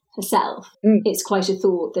marriage herself, it's quite a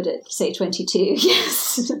thought that at, say, 22,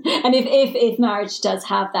 yes. And if marriage does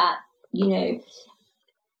have that,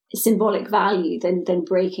 symbolic value, then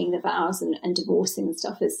breaking the vows and divorcing and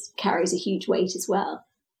stuff carries a huge weight as well.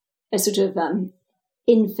 A sort of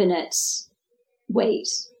infinite weight,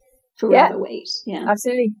 forever weight. Yeah,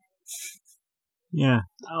 absolutely. Yeah,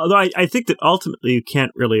 although I think that ultimately you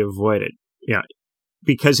can't really avoid it. Yeah,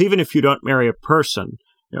 because even if you don't marry a person,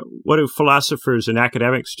 what do philosophers and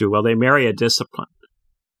academics do? Well, they marry a discipline,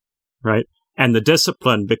 right? And the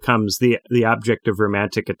discipline becomes the object of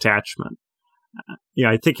romantic attachment.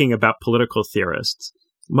 I'm thinking about political theorists.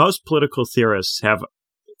 Most political theorists have,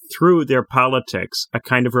 through their politics, a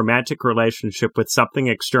kind of romantic relationship with something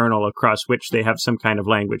external across which they have some kind of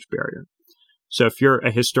language barrier. So if you're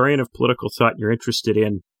a historian of political thought and you're interested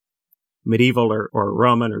in medieval or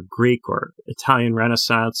Roman or Greek or Italian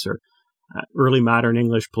Renaissance or early modern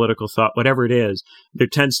English political thought, whatever it is, there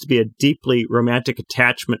tends to be a deeply romantic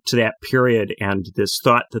attachment to that period and this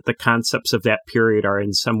thought that the concepts of that period are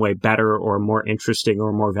in some way better or more interesting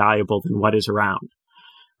or more valuable than what is around,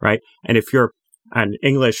 right? And if you're an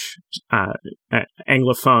English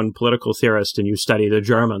Anglophone political theorist and you study the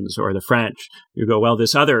Germans or the French, you go, well,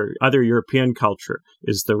 this other European culture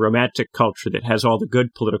is the romantic culture that has all the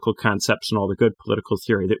good political concepts and all the good political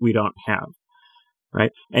theory that we don't have.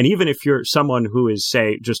 Right. And even if you're someone who is,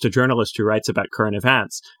 say, just a journalist who writes about current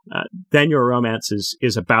events, then your romance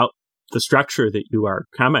is about the structure that you are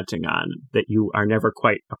commenting on, that you are never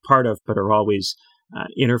quite a part of, but are always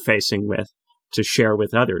interfacing with to share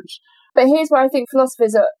with others. But here's where I think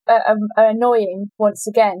philosophers are annoying once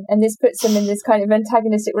again, and this puts them in this kind of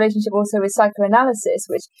antagonistic relationship also with psychoanalysis,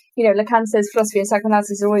 which, Lacan says philosophy and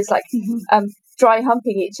psychoanalysis are always like dry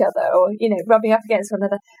humping each other or, rubbing up against one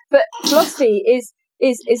another. But philosophy is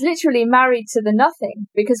literally married to the nothing,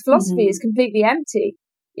 because philosophy is completely empty.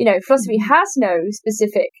 Philosophy has no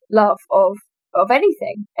specific love of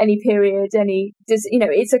anything, any period,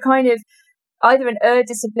 it's a kind of either an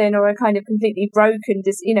discipline or a kind of completely broken,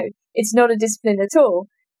 it's not a discipline at all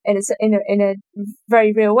in a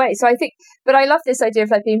very real way. So I think, but I love this idea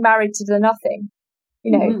of like being married to the nothing,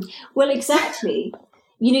 Well, exactly.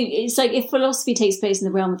 It's like if philosophy takes place in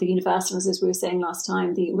the realm of the universal, as we were saying last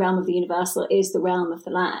time, the realm of the universal is the realm of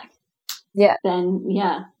the lack. Yeah. Then,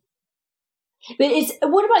 yeah. But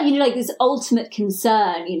what about, like this ultimate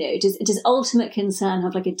concern, does ultimate concern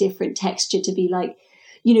have like a different texture to be like,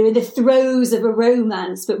 in the throes of a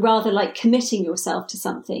romance, but rather like committing yourself to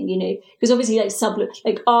something, because obviously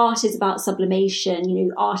like art is about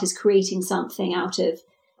sublimation, art is creating something out of,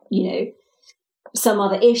 some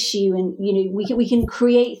other issue, and we can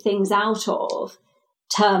create things out of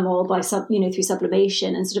turmoil by through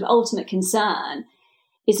sublimation, and sort of ultimate concern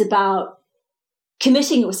is about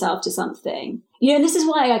committing yourself to something, and this is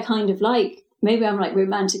why I kind of like, maybe I'm like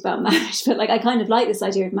romantic about marriage, but like I kind of like this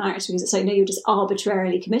idea of marriage because it's like, no, you're just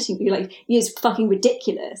arbitrarily committing, but you're like, it's fucking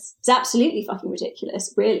ridiculous, it's absolutely fucking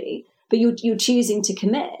ridiculous, really, but you're choosing to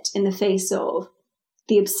commit in the face of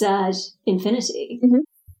the absurd infinity.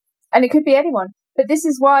 And it could be anyone. But this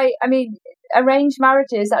is why, arranged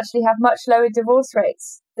marriages actually have much lower divorce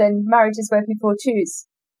rates than marriages where people choose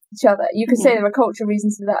each other. You could say there are cultural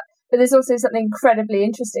reasons for that, but there's also something incredibly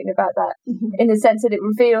interesting about that, in the sense that it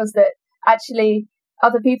reveals that actually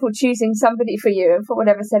other people choosing somebody for you for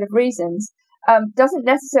whatever set of reasons doesn't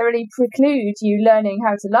necessarily preclude you learning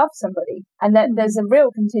how to love somebody, and that there's a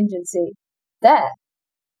real contingency there.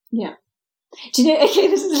 Yeah. Do you know, okay,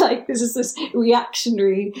 this is this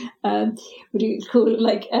reactionary, what do you call it,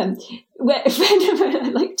 like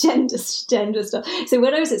gender stuff. So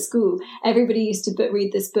when I was at school, everybody used to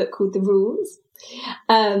read this book called The Rules.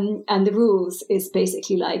 And The Rules is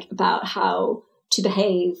basically like about how to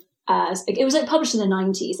behave as, it was like published in the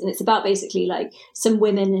 90s, and it's about basically like some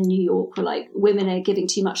women in New York were like, women are giving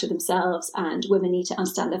too much of themselves and women need to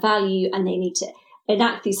understand their value and they need to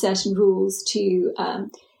enact these certain rules to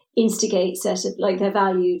instigate certain like their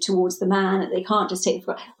value towards the man, and they can't just take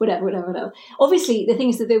whatever. Obviously the thing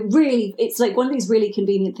is that it's like one of these really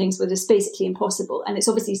convenient things where it's basically impossible, and it's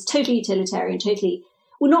obviously totally utilitarian, totally,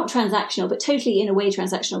 well, not transactional, but totally in a way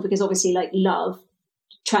transactional, because obviously like love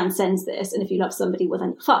transcends this, and if you love somebody, well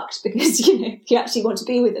then fucked, because if you actually want to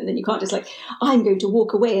be with them, then you can't just like, I'm going to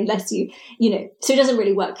walk away unless you so it doesn't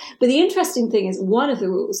really work. But the interesting thing is, one of the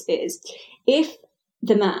rules is, if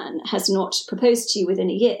the man has not proposed to you within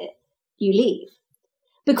a year, you leave.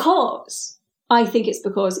 Because I think it's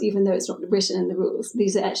because, even though it's not written in the rules,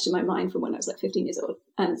 these are etched in my mind from when I was like 15 years old,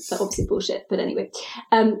 and they're obviously bullshit, but anyway,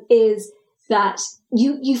 is that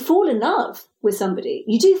you fall in love with somebody.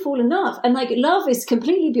 You do fall in love. And like, love is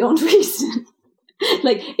completely beyond reason.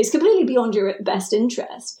 Like, it's completely beyond your best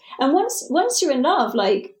interest. And once you're in love,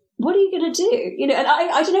 like, what are you going to do? And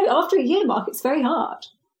I don't know, after a year, Mark, it's very hard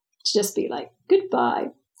to just be like, goodbye.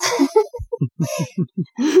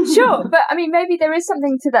 Sure, but I mean, maybe there is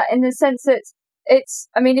something to that, in the sense that it's,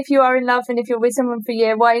 I mean, if you are in love and if you're with someone for a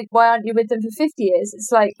year, why aren't you with them for 50 years?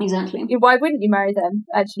 It's like, exactly, why wouldn't you marry them,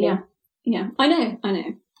 actually? Yeah, I know,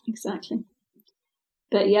 exactly.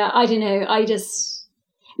 But yeah, I don't know,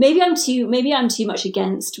 maybe I'm too much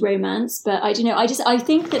against romance, but I don't know, I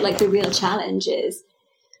think that like the real challenge is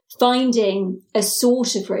finding a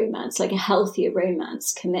sort of romance, like a healthier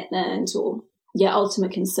romance, commitment, or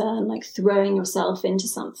ultimate concern, like throwing yourself into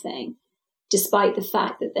something, despite the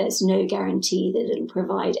fact that there's no guarantee that it'll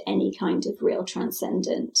provide any kind of real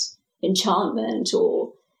transcendent enchantment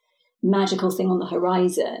or magical thing on the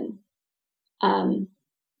horizon.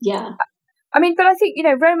 I mean, but I think,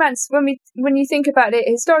 romance, when you think about it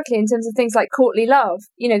historically in terms of things like courtly love,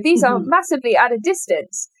 these are massively at a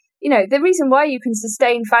distance. The reason why you can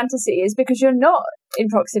sustain fantasy is because you're not in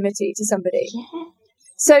proximity to somebody. Yeah.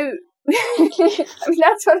 So, I mean,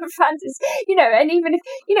 that's what a fantasy, and even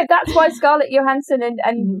if, that's why Scarlett Johansson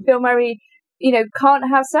and Bill Murray, can't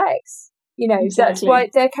have sex. Exactly. That's why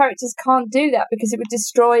their characters can't do that, because it would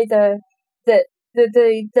destroy the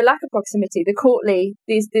lack of proximity,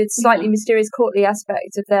 the slightly mysterious courtly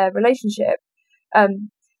aspect of their relationship. And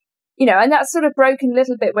that's sort of broken a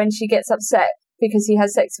little bit when she gets upset because he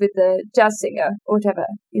has sex with the jazz singer or whatever,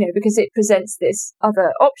 because it presents this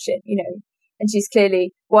other option, and she's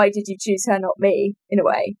clearly, why did you choose her, not me, in a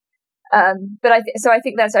way. But I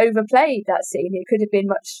think that's overplayed, that scene. It could have been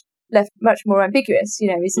much more ambiguous.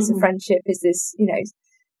 Is this a friendship? Is this,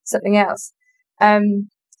 something else?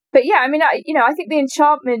 But yeah, I mean, I think the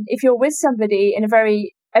enchantment, if you're with somebody in a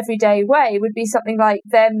very everyday way, would be something like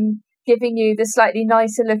them giving you the slightly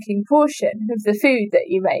nicer looking portion of the food that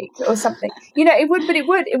you make or something. It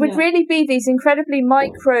would really be these incredibly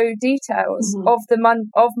micro details of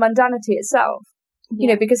mundanity itself.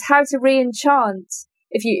 Because how to re-enchant,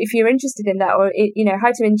 if you're interested in that, or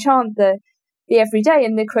how to enchant the everyday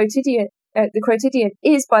and the quotidian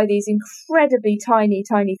is by these incredibly tiny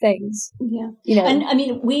things. And I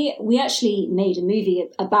mean, we actually made a movie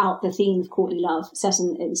about the theme of courtly love set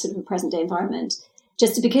in sort of a present day environment,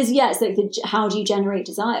 just because it's like how do you generate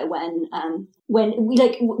desire when we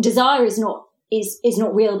like, desire is not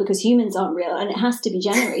real because humans aren't real, and it has to be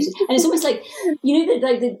generated. And it's almost like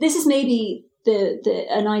this is maybe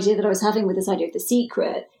an idea that I was having with this idea of The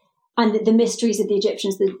Secret. And the mysteries of the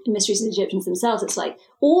Egyptians, themselves. It's like,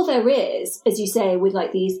 all there is, as you say, with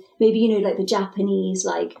like these, maybe, like the Japanese,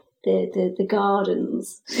 like the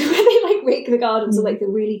gardens, where they like rake the gardens of like the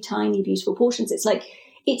really tiny, beautiful portions. It's like,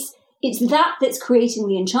 it's that's creating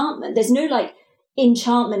the enchantment. There's no like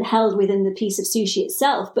enchantment held within the piece of sushi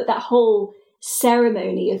itself, but that whole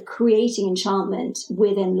ceremony of creating enchantment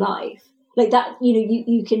within life. Like that,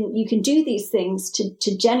 you can do these things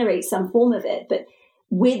to generate some form of it, but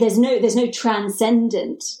there's no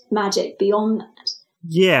transcendent magic beyond that.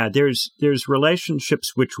 Yeah, there's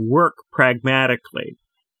relationships which work pragmatically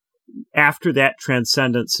after that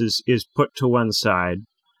transcendence is put to one side,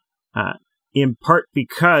 in part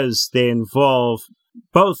because they involve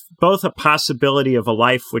both a possibility of a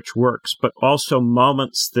life which works, but also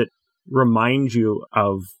moments that remind you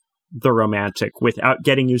of the romantic without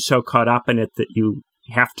getting you so caught up in it that you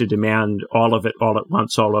have to demand all of it all at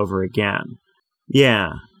once, all over again.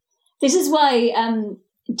 Yeah. This is why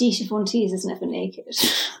Disha Fontees is never naked.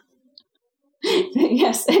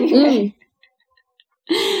 Yes, anyway.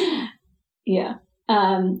 Yeah.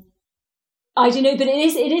 I don't know, but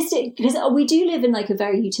it is because we do live in like a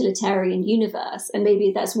very utilitarian universe, and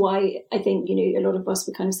maybe that's why I think, a lot of us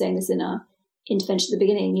were kind of saying this in our intervention at the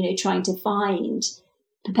beginning,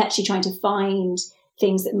 perpetually trying to find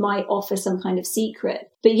things that might offer some kind of secret.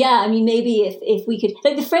 But yeah, I mean, maybe if we could,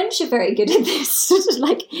 like, the French are very good at this sort of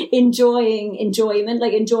like enjoyment.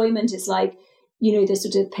 Like, enjoyment is like, the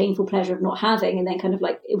sort of painful pleasure of not having, and then kind of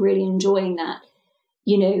like really enjoying that.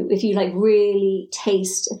 If you like really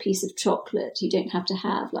taste a piece of chocolate, you don't have to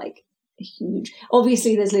have like a huge,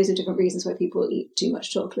 obviously there's loads of different reasons why people eat too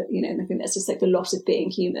much chocolate, and I think that's just like the loss of being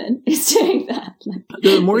human is doing that. Like,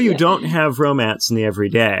 the more you don't have romance in the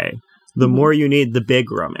everyday, the more you need the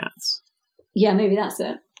big romance. Yeah, maybe that's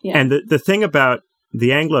it. Yeah. And the thing about the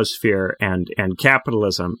Anglosphere and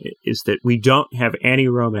capitalism is that we don't have any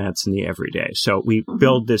romance in the everyday. So we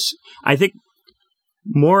build this, I think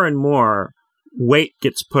more and more weight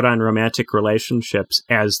gets put on romantic relationships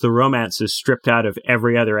as the romance is stripped out of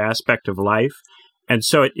every other aspect of life. And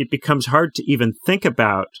so it becomes hard to even think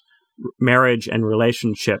about marriage and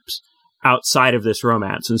relationships outside of this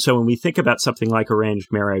romance. And so when we think about something like arranged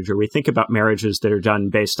marriage, or we think about marriages that are done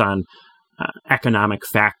based on economic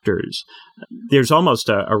factors, there's almost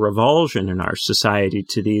a revulsion in our society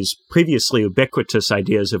to these previously ubiquitous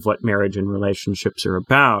ideas of what marriage and relationships are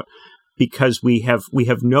about, because we have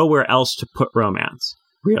nowhere else to put romance,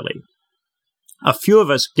 really. A few of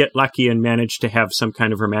us get lucky and manage to have some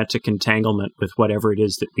kind of romantic entanglement with whatever it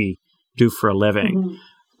is that we do for a living.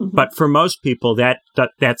 But for most people,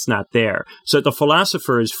 that's not there. So the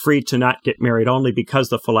philosopher is free to not get married only because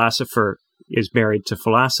the philosopher is married to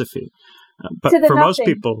philosophy. But for most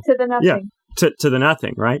people, to the nothing. Yeah, to the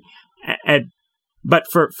nothing, right? But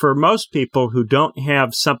for most people who don't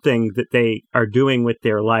have something that they are doing with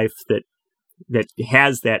their life that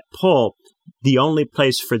has that pull, the only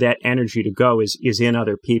place for that energy to go is in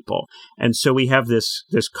other people. And so we have this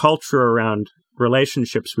culture around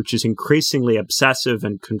relationships, which is increasingly obsessive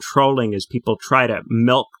and controlling as people try to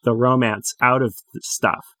milk the romance out of the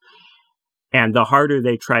stuff. And the harder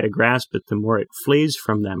they try to grasp it, the more it flees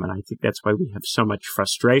from them. And I think that's why we have so much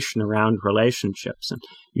frustration around relationships. And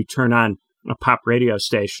you turn on a pop radio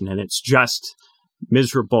station and it's just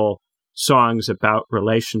miserable songs about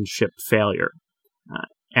relationship failure.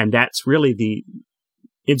 And that's really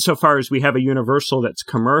insofar as we have a universal that's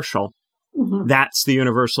commercial, that's the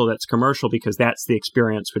universal that's commercial, because that's the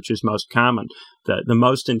experience which is most common. The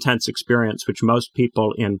most intense experience which most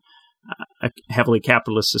people in a heavily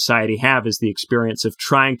capitalist society have is the experience of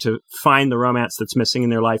trying to find the romance that's missing in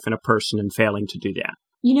their life in a person and failing to do that.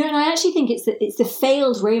 And I actually think it's the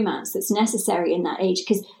failed romance that's necessary in that age,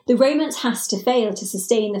 because the romance has to fail to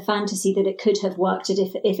sustain the fantasy that it could have worked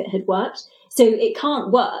if it had worked. So it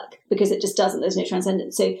can't work because it just doesn't. There's no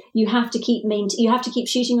transcendence. So you have to keep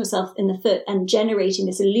shooting yourself in the foot and generating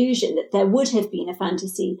this illusion that there would have been a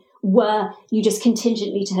fantasy were you just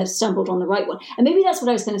contingently to have stumbled on the right one. And maybe that's what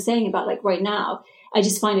I was kind of saying about, like, right now. I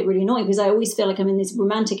just find it really annoying because I always feel like I'm in these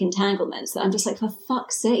romantic entanglements that I'm just like, for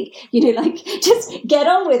fuck's sake, like, just get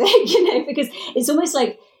on with it, because it's almost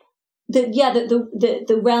like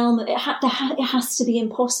the realm, it has to be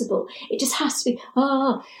impossible. It just has to be,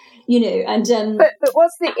 and but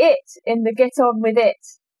what's the it in the get on with it?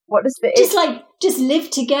 What does the just it? Like, just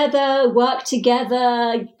live together, work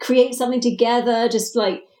together, create something together, just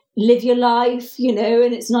like live your life,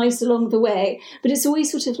 and it's nice along the way. But it's always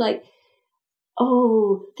sort of like,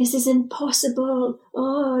 oh, this is impossible.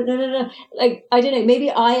 Oh, no. Like, I don't know, maybe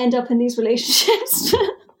I end up in these relationships.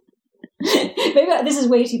 Maybe this is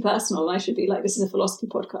way too personal. I should be like, this is a philosophy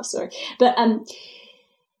podcast, sorry. But,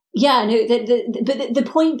 yeah, no, but the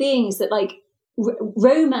point being is that, like,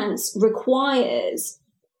 romance requires,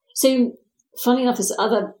 so funny enough, this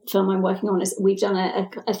other film I'm working on is we've done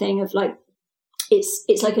a thing of like,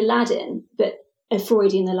 it's like Aladdin, but a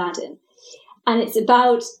Freudian Aladdin. And it's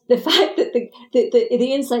about the fact that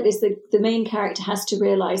the insight is that the main character has to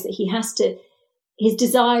realize that his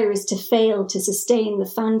desire is to fail to sustain the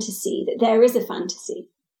fantasy, that there is a fantasy.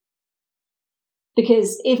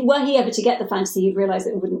 Because were he ever to get the fantasy, he'd realize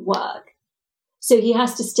that it wouldn't work. So he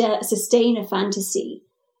has to sustain a fantasy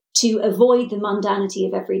to avoid the mundanity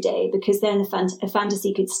of every day, because then a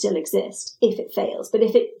fantasy could still exist if it fails. But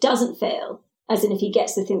if it doesn't fail, as in if he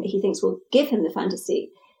gets the thing that he thinks will give him the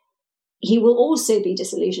fantasy, he will also be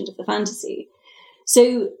disillusioned of the fantasy.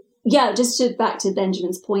 So, yeah, just back to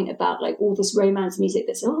Benjamin's point about, like, all this romance music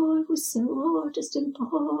that's, it was so just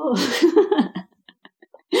impossible.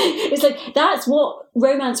 It's like, that's what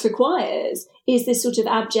romance requires, is this sort of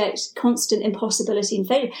abject, constant impossibility and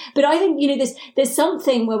failure. But I think, there's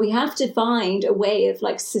something where we have to find a way of,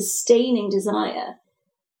 like, sustaining desire,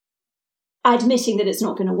 admitting that it's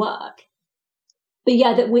not going to work. But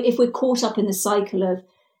yeah, that if we're caught up in the cycle of,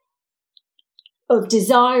 of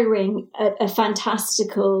desiring a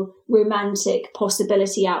fantastical romantic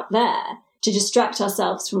possibility out there to distract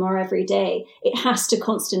ourselves from our everyday, it has to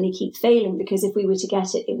constantly keep failing, because if we were to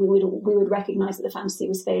get it, we would recognize that the fantasy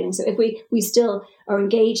was failing. So if we still are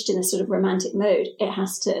engaged in this sort of romantic mode,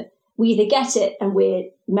 we either get it and we're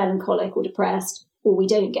melancholic or depressed, or we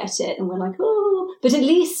don't get it and we're like, oh, but at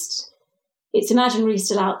least it's imaginary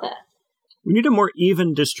still out there. We need a more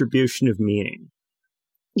even distribution of meaning.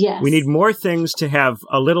 Yes. We need more things to have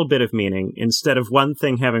a little bit of meaning instead of one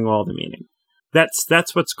thing having all the meaning.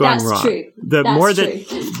 That's what's gone wrong. True.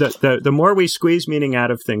 The more we squeeze meaning out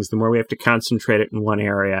of things, the more we have to concentrate it in one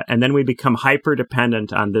area, and then we become hyper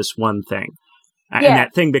dependent on this one thing, and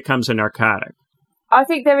that thing becomes a narcotic. I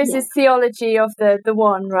think there is this theology of the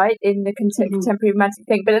one, right, in the contemporary romantic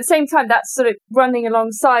thing, but at the same time, that's sort of running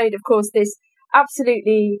alongside, of course, this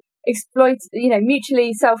absolutely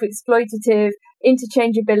mutually self-exploitative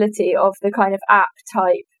interchangeability of the kind of app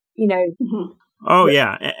type, Oh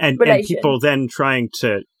yeah, and people then trying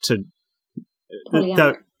to the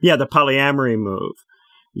polyamory move,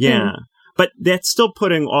 but that's still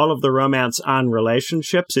putting all of the romance on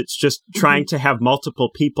relationships. It's just trying to have multiple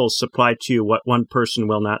people supply to you what one person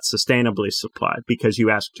will not sustainably supply because you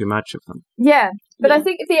ask too much of them. Yeah, but I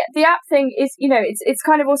think the app thing is, it's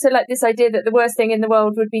kind of also like this idea that the worst thing in the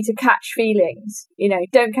world would be to catch feelings.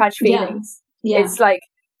 Don't catch feelings. Yeah. It's like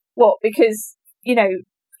what, because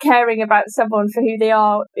caring about someone for who they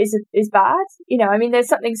are is bad. There's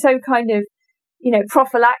something so kind of,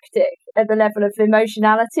 prophylactic at the level of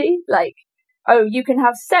emotionality. Like, oh, you can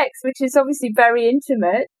have sex, which is obviously very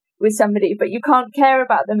intimate with somebody, but you can't care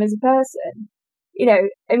about them as a person. Yeah,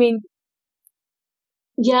 I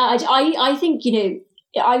think,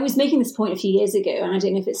 I was making this point a few years ago, and I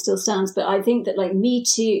don't know if it still stands, but I think that like Me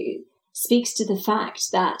Too speaks to the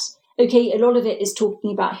fact that, okay, a lot of it is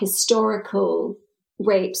talking about historical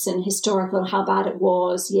rapes and historical how bad it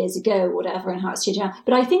was years ago, whatever, and how it's changed now.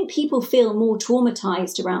 But I think people feel more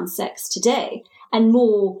traumatized around sex today, and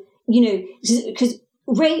more, because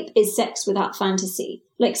rape is sex without fantasy.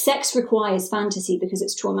 Like, sex requires fantasy because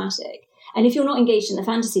it's traumatic. And if you're not engaged in the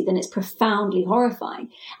fantasy, then it's profoundly horrifying.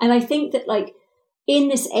 And I think that, like, in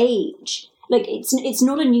this age, like, it's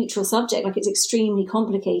not a neutral subject. Like, it's extremely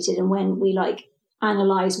complicated. And when we like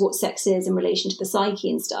analyze what sex is in relation to the psyche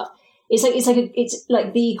and stuff, it's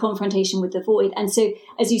like the confrontation with the void. And so,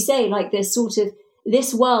 as you say, like, there's sort of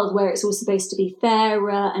this world where it's all supposed to be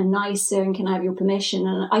fairer and nicer and can I have your permission.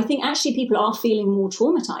 And I think actually people are feeling more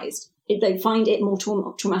traumatized. They find it more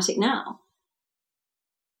traumatic now.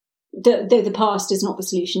 Though the past is not the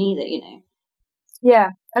solution either,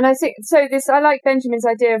 Yeah. And I think, I like Benjamin's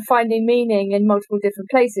idea of finding meaning in multiple different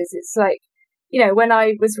places. It's like, when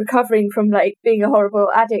I was recovering from like being a horrible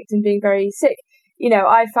addict and being very sick,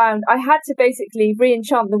 I found I had to basically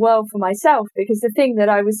re-enchant the world for myself, because the thing that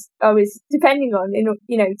I was depending on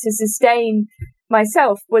to sustain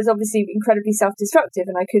myself was obviously incredibly self-destructive,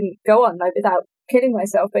 and I couldn't go on without killing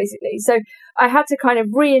myself, basically. So I had to kind of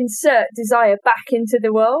reinsert desire back into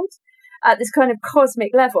the world at this kind of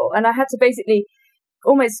cosmic level, and I had to basically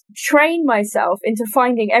almost train myself into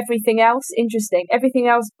finding everything else interesting, everything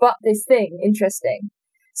else but this thing interesting.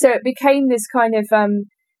 So it became this kind of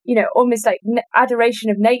almost like adoration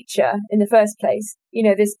of nature in the first place,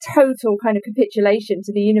 this total kind of capitulation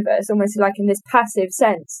to the universe, almost like in this passive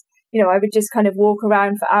sense. I would just kind of walk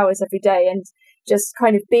around for hours every day and just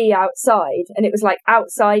kind of be outside. And it was like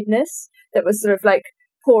outsideness that was sort of like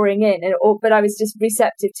pouring in, but I was just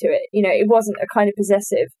receptive to it. It wasn't a kind of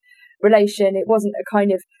possessive relation. It wasn't a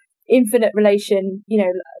kind of infinite relation,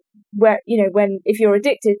 where, when, if you're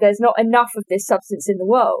addicted, there's not enough of this substance in the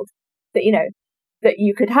world that, that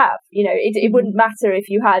you could have. It wouldn't matter if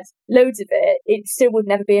you had loads of it still would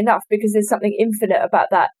never be enough, because there's something infinite about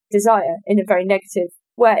that desire in a very negative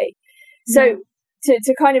way. So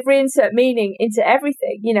to kind of reinsert meaning into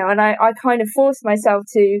everything, and I kind of forced myself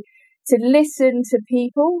to listen to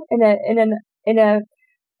people in a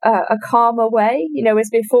calmer way, whereas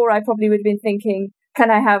before I probably would have been thinking,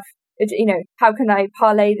 can I have, how can I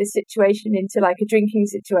parlay this situation into like a drinking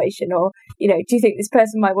situation, or, do you think this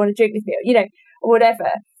person might want to drink with me, or whatever.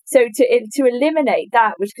 So to eliminate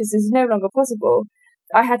that, because is no longer possible,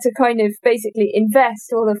 I had to kind of basically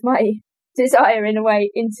invest all of my desire in a way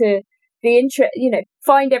into the interest,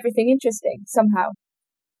 find everything interesting somehow,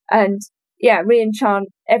 and re-enchant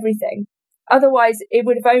everything. Otherwise, it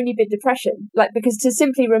would have only been depression. Like, because to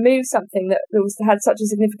simply remove something that had such a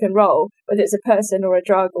significant role, whether it's a person or a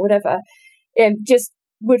drug or whatever, just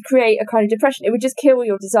would create a kind of depression. It would just kill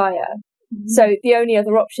your desire. Mm-hmm. So the only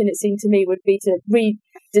other option, it seemed to me, would be to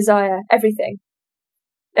re-desire everything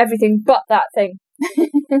but that thing.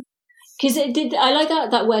 Because I like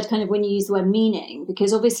that word kind of when you use the word meaning,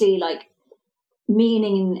 because obviously like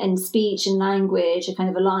meaning and speech and language are kind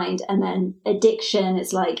of aligned, and then addiction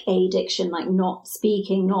is like addiction, like not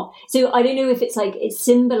speaking, not. So I don't know if it's like it's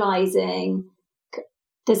symbolizing.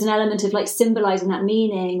 There's an element of like symbolizing that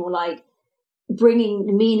meaning, or like bringing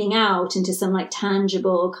the meaning out into some like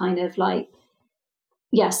tangible kind of like,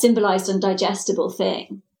 yeah, symbolized and digestible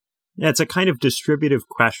thing. Yeah, it's a kind of distributive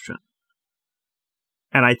question.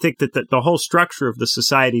 And I think that the whole structure of the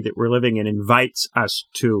society that we're living in invites us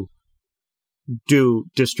to do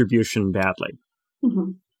distribution badly.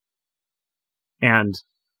 Mm-hmm. And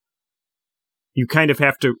you kind of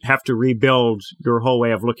have to rebuild your whole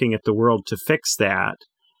way of looking at the world to fix that.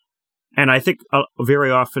 And I think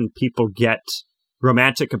very often people get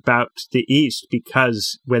romantic about the East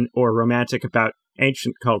or romantic about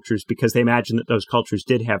ancient cultures because they imagine that those cultures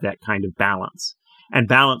did have that kind of balance. And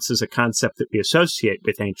balance is a concept that we associate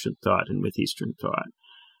with ancient thought and with Eastern thought.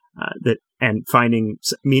 And finding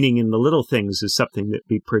meaning in the little things is something that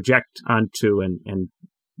we project onto and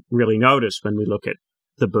really notice when we look at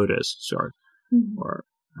the Buddhists or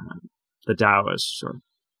the Taoists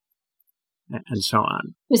and so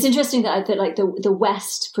on. It's interesting that like the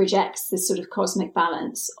West projects this sort of cosmic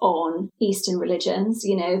balance on Eastern religions,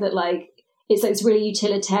 you know, that like it's really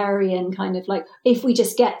utilitarian kind of like, if we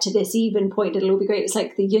just get to this even point, it'll all be great. It's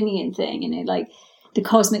like the Jungian thing, you know, like the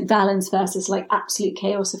cosmic balance versus like absolute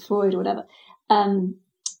chaos of Freud or whatever. There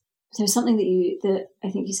was something that I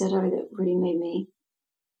think you said earlier that really made me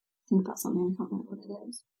think about something. I can't remember what it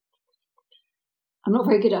is. I'm not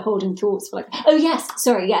very good at holding thoughts for like, oh yes,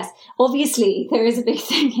 sorry, yes. Obviously there is a big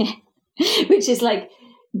thing here, which is like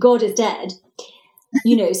God is dead.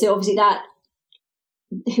 You know, so obviously that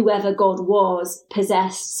whoever God was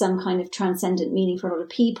possessed some kind of transcendent meaning for a lot of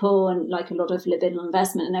people and like a lot of libidinal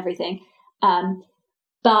investment and everything.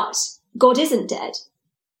 But God isn't dead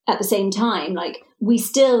at the same time. Like we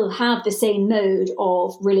still have the same mode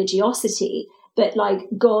of religiosity, but like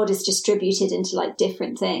God is distributed into like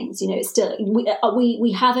different things. You know, it's still,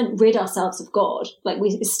 we haven't rid ourselves of God. Like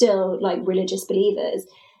we're still like religious believers.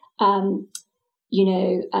 You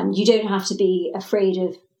know, you don't have to be afraid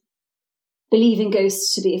of believing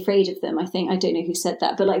ghosts to be afraid of them. I don't know who said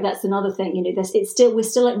that, but like that's another thing. You know, we're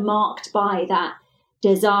still like marked by that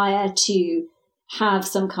desire to have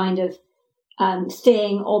some kind of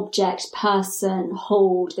thing, object, person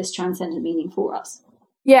hold this transcendent meaning for us.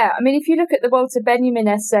 Yeah, I mean, if you look at the Walter Benjamin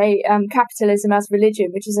essay, Capitalism as Religion,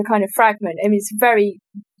 which is a kind of fragment, I mean, it's very,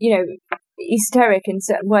 you know, esoteric in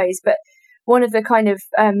certain ways, but one of the kind of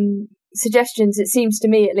suggestions, it seems to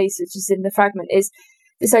me at least, which is in the fragment, is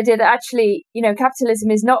this idea that actually, you know,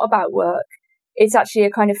 capitalism is not about work. It's actually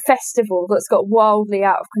a kind of festival that's got wildly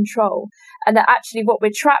out of control. And that actually what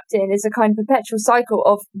we're trapped in is a kind of perpetual cycle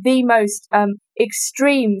of the most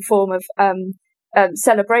extreme form of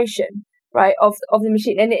celebration, right, of the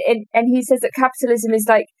machine. And he says that capitalism is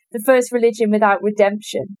like the first religion without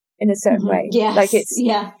redemption in a certain way. Yes. Like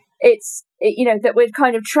it's you know, that we're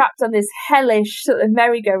kind of trapped on this hellish sort of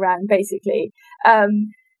merry-go-round, basically,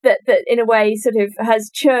 that in a way sort of has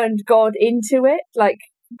churned God into it. Like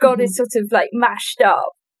God is sort of like mashed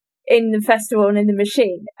up in the festival and in the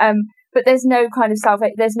machine. But there's no kind of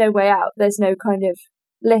there's no way out. There's no kind of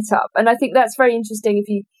let up. And I think that's very interesting if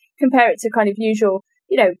you compare it to kind of usual,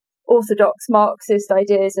 you know, orthodox Marxist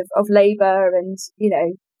ideas of labour and, you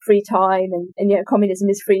know, free time and, you know, communism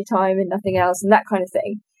is free time and nothing else and that kind of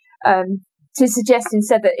thing. To suggest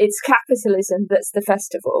instead that it's capitalism that's the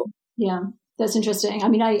festival. Yeah. That's interesting. I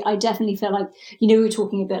mean, I definitely feel like, you know, we were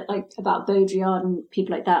talking a bit like about Baudrillard and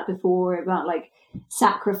people like that before, about like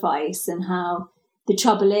sacrifice and how the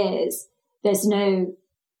trouble is there's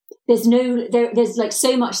like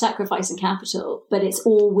so much sacrifice in capital, but it's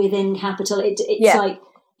all within capital. It's like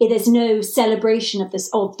there's no celebration of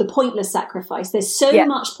the pointless sacrifice. There's so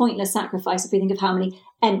much pointless sacrifice if we think of how many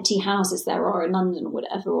empty houses there are in London or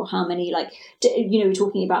whatever, or how many, like, you know, we're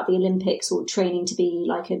talking about the Olympics or training to be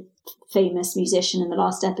like a famous musician in the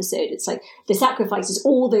last episode. It's like the sacrifice is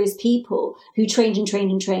all those people who trained,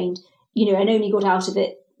 you know, and only got out of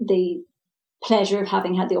it the pleasure of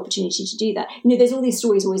having had the opportunity to do that. You know, there's all these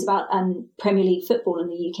stories always about Premier League football in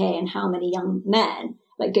the UK and how many young men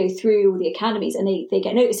like go through all the academies and they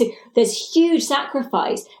get noticed. So there's huge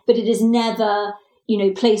sacrifice, but it is never, you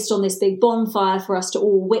know, placed on this big bonfire for us to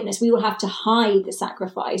all witness. We will have to hide the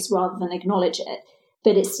sacrifice rather than acknowledge it.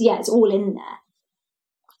 But it's all in there,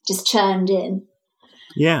 just churned in.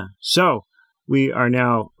 Yeah. So we are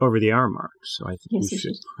now over the hour mark, so I think we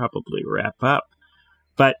should probably wrap up.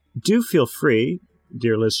 But do feel free,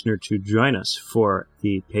 dear listener, to join us for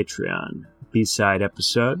the Patreon B-side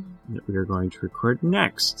episode that we are going to record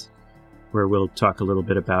next, where we'll talk a little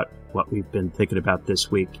bit about what we've been thinking about this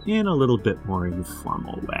week in a little bit more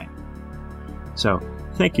informal way. So,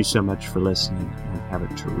 thank you so much for listening, and have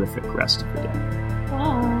a terrific rest of the day.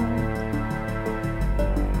 Bye.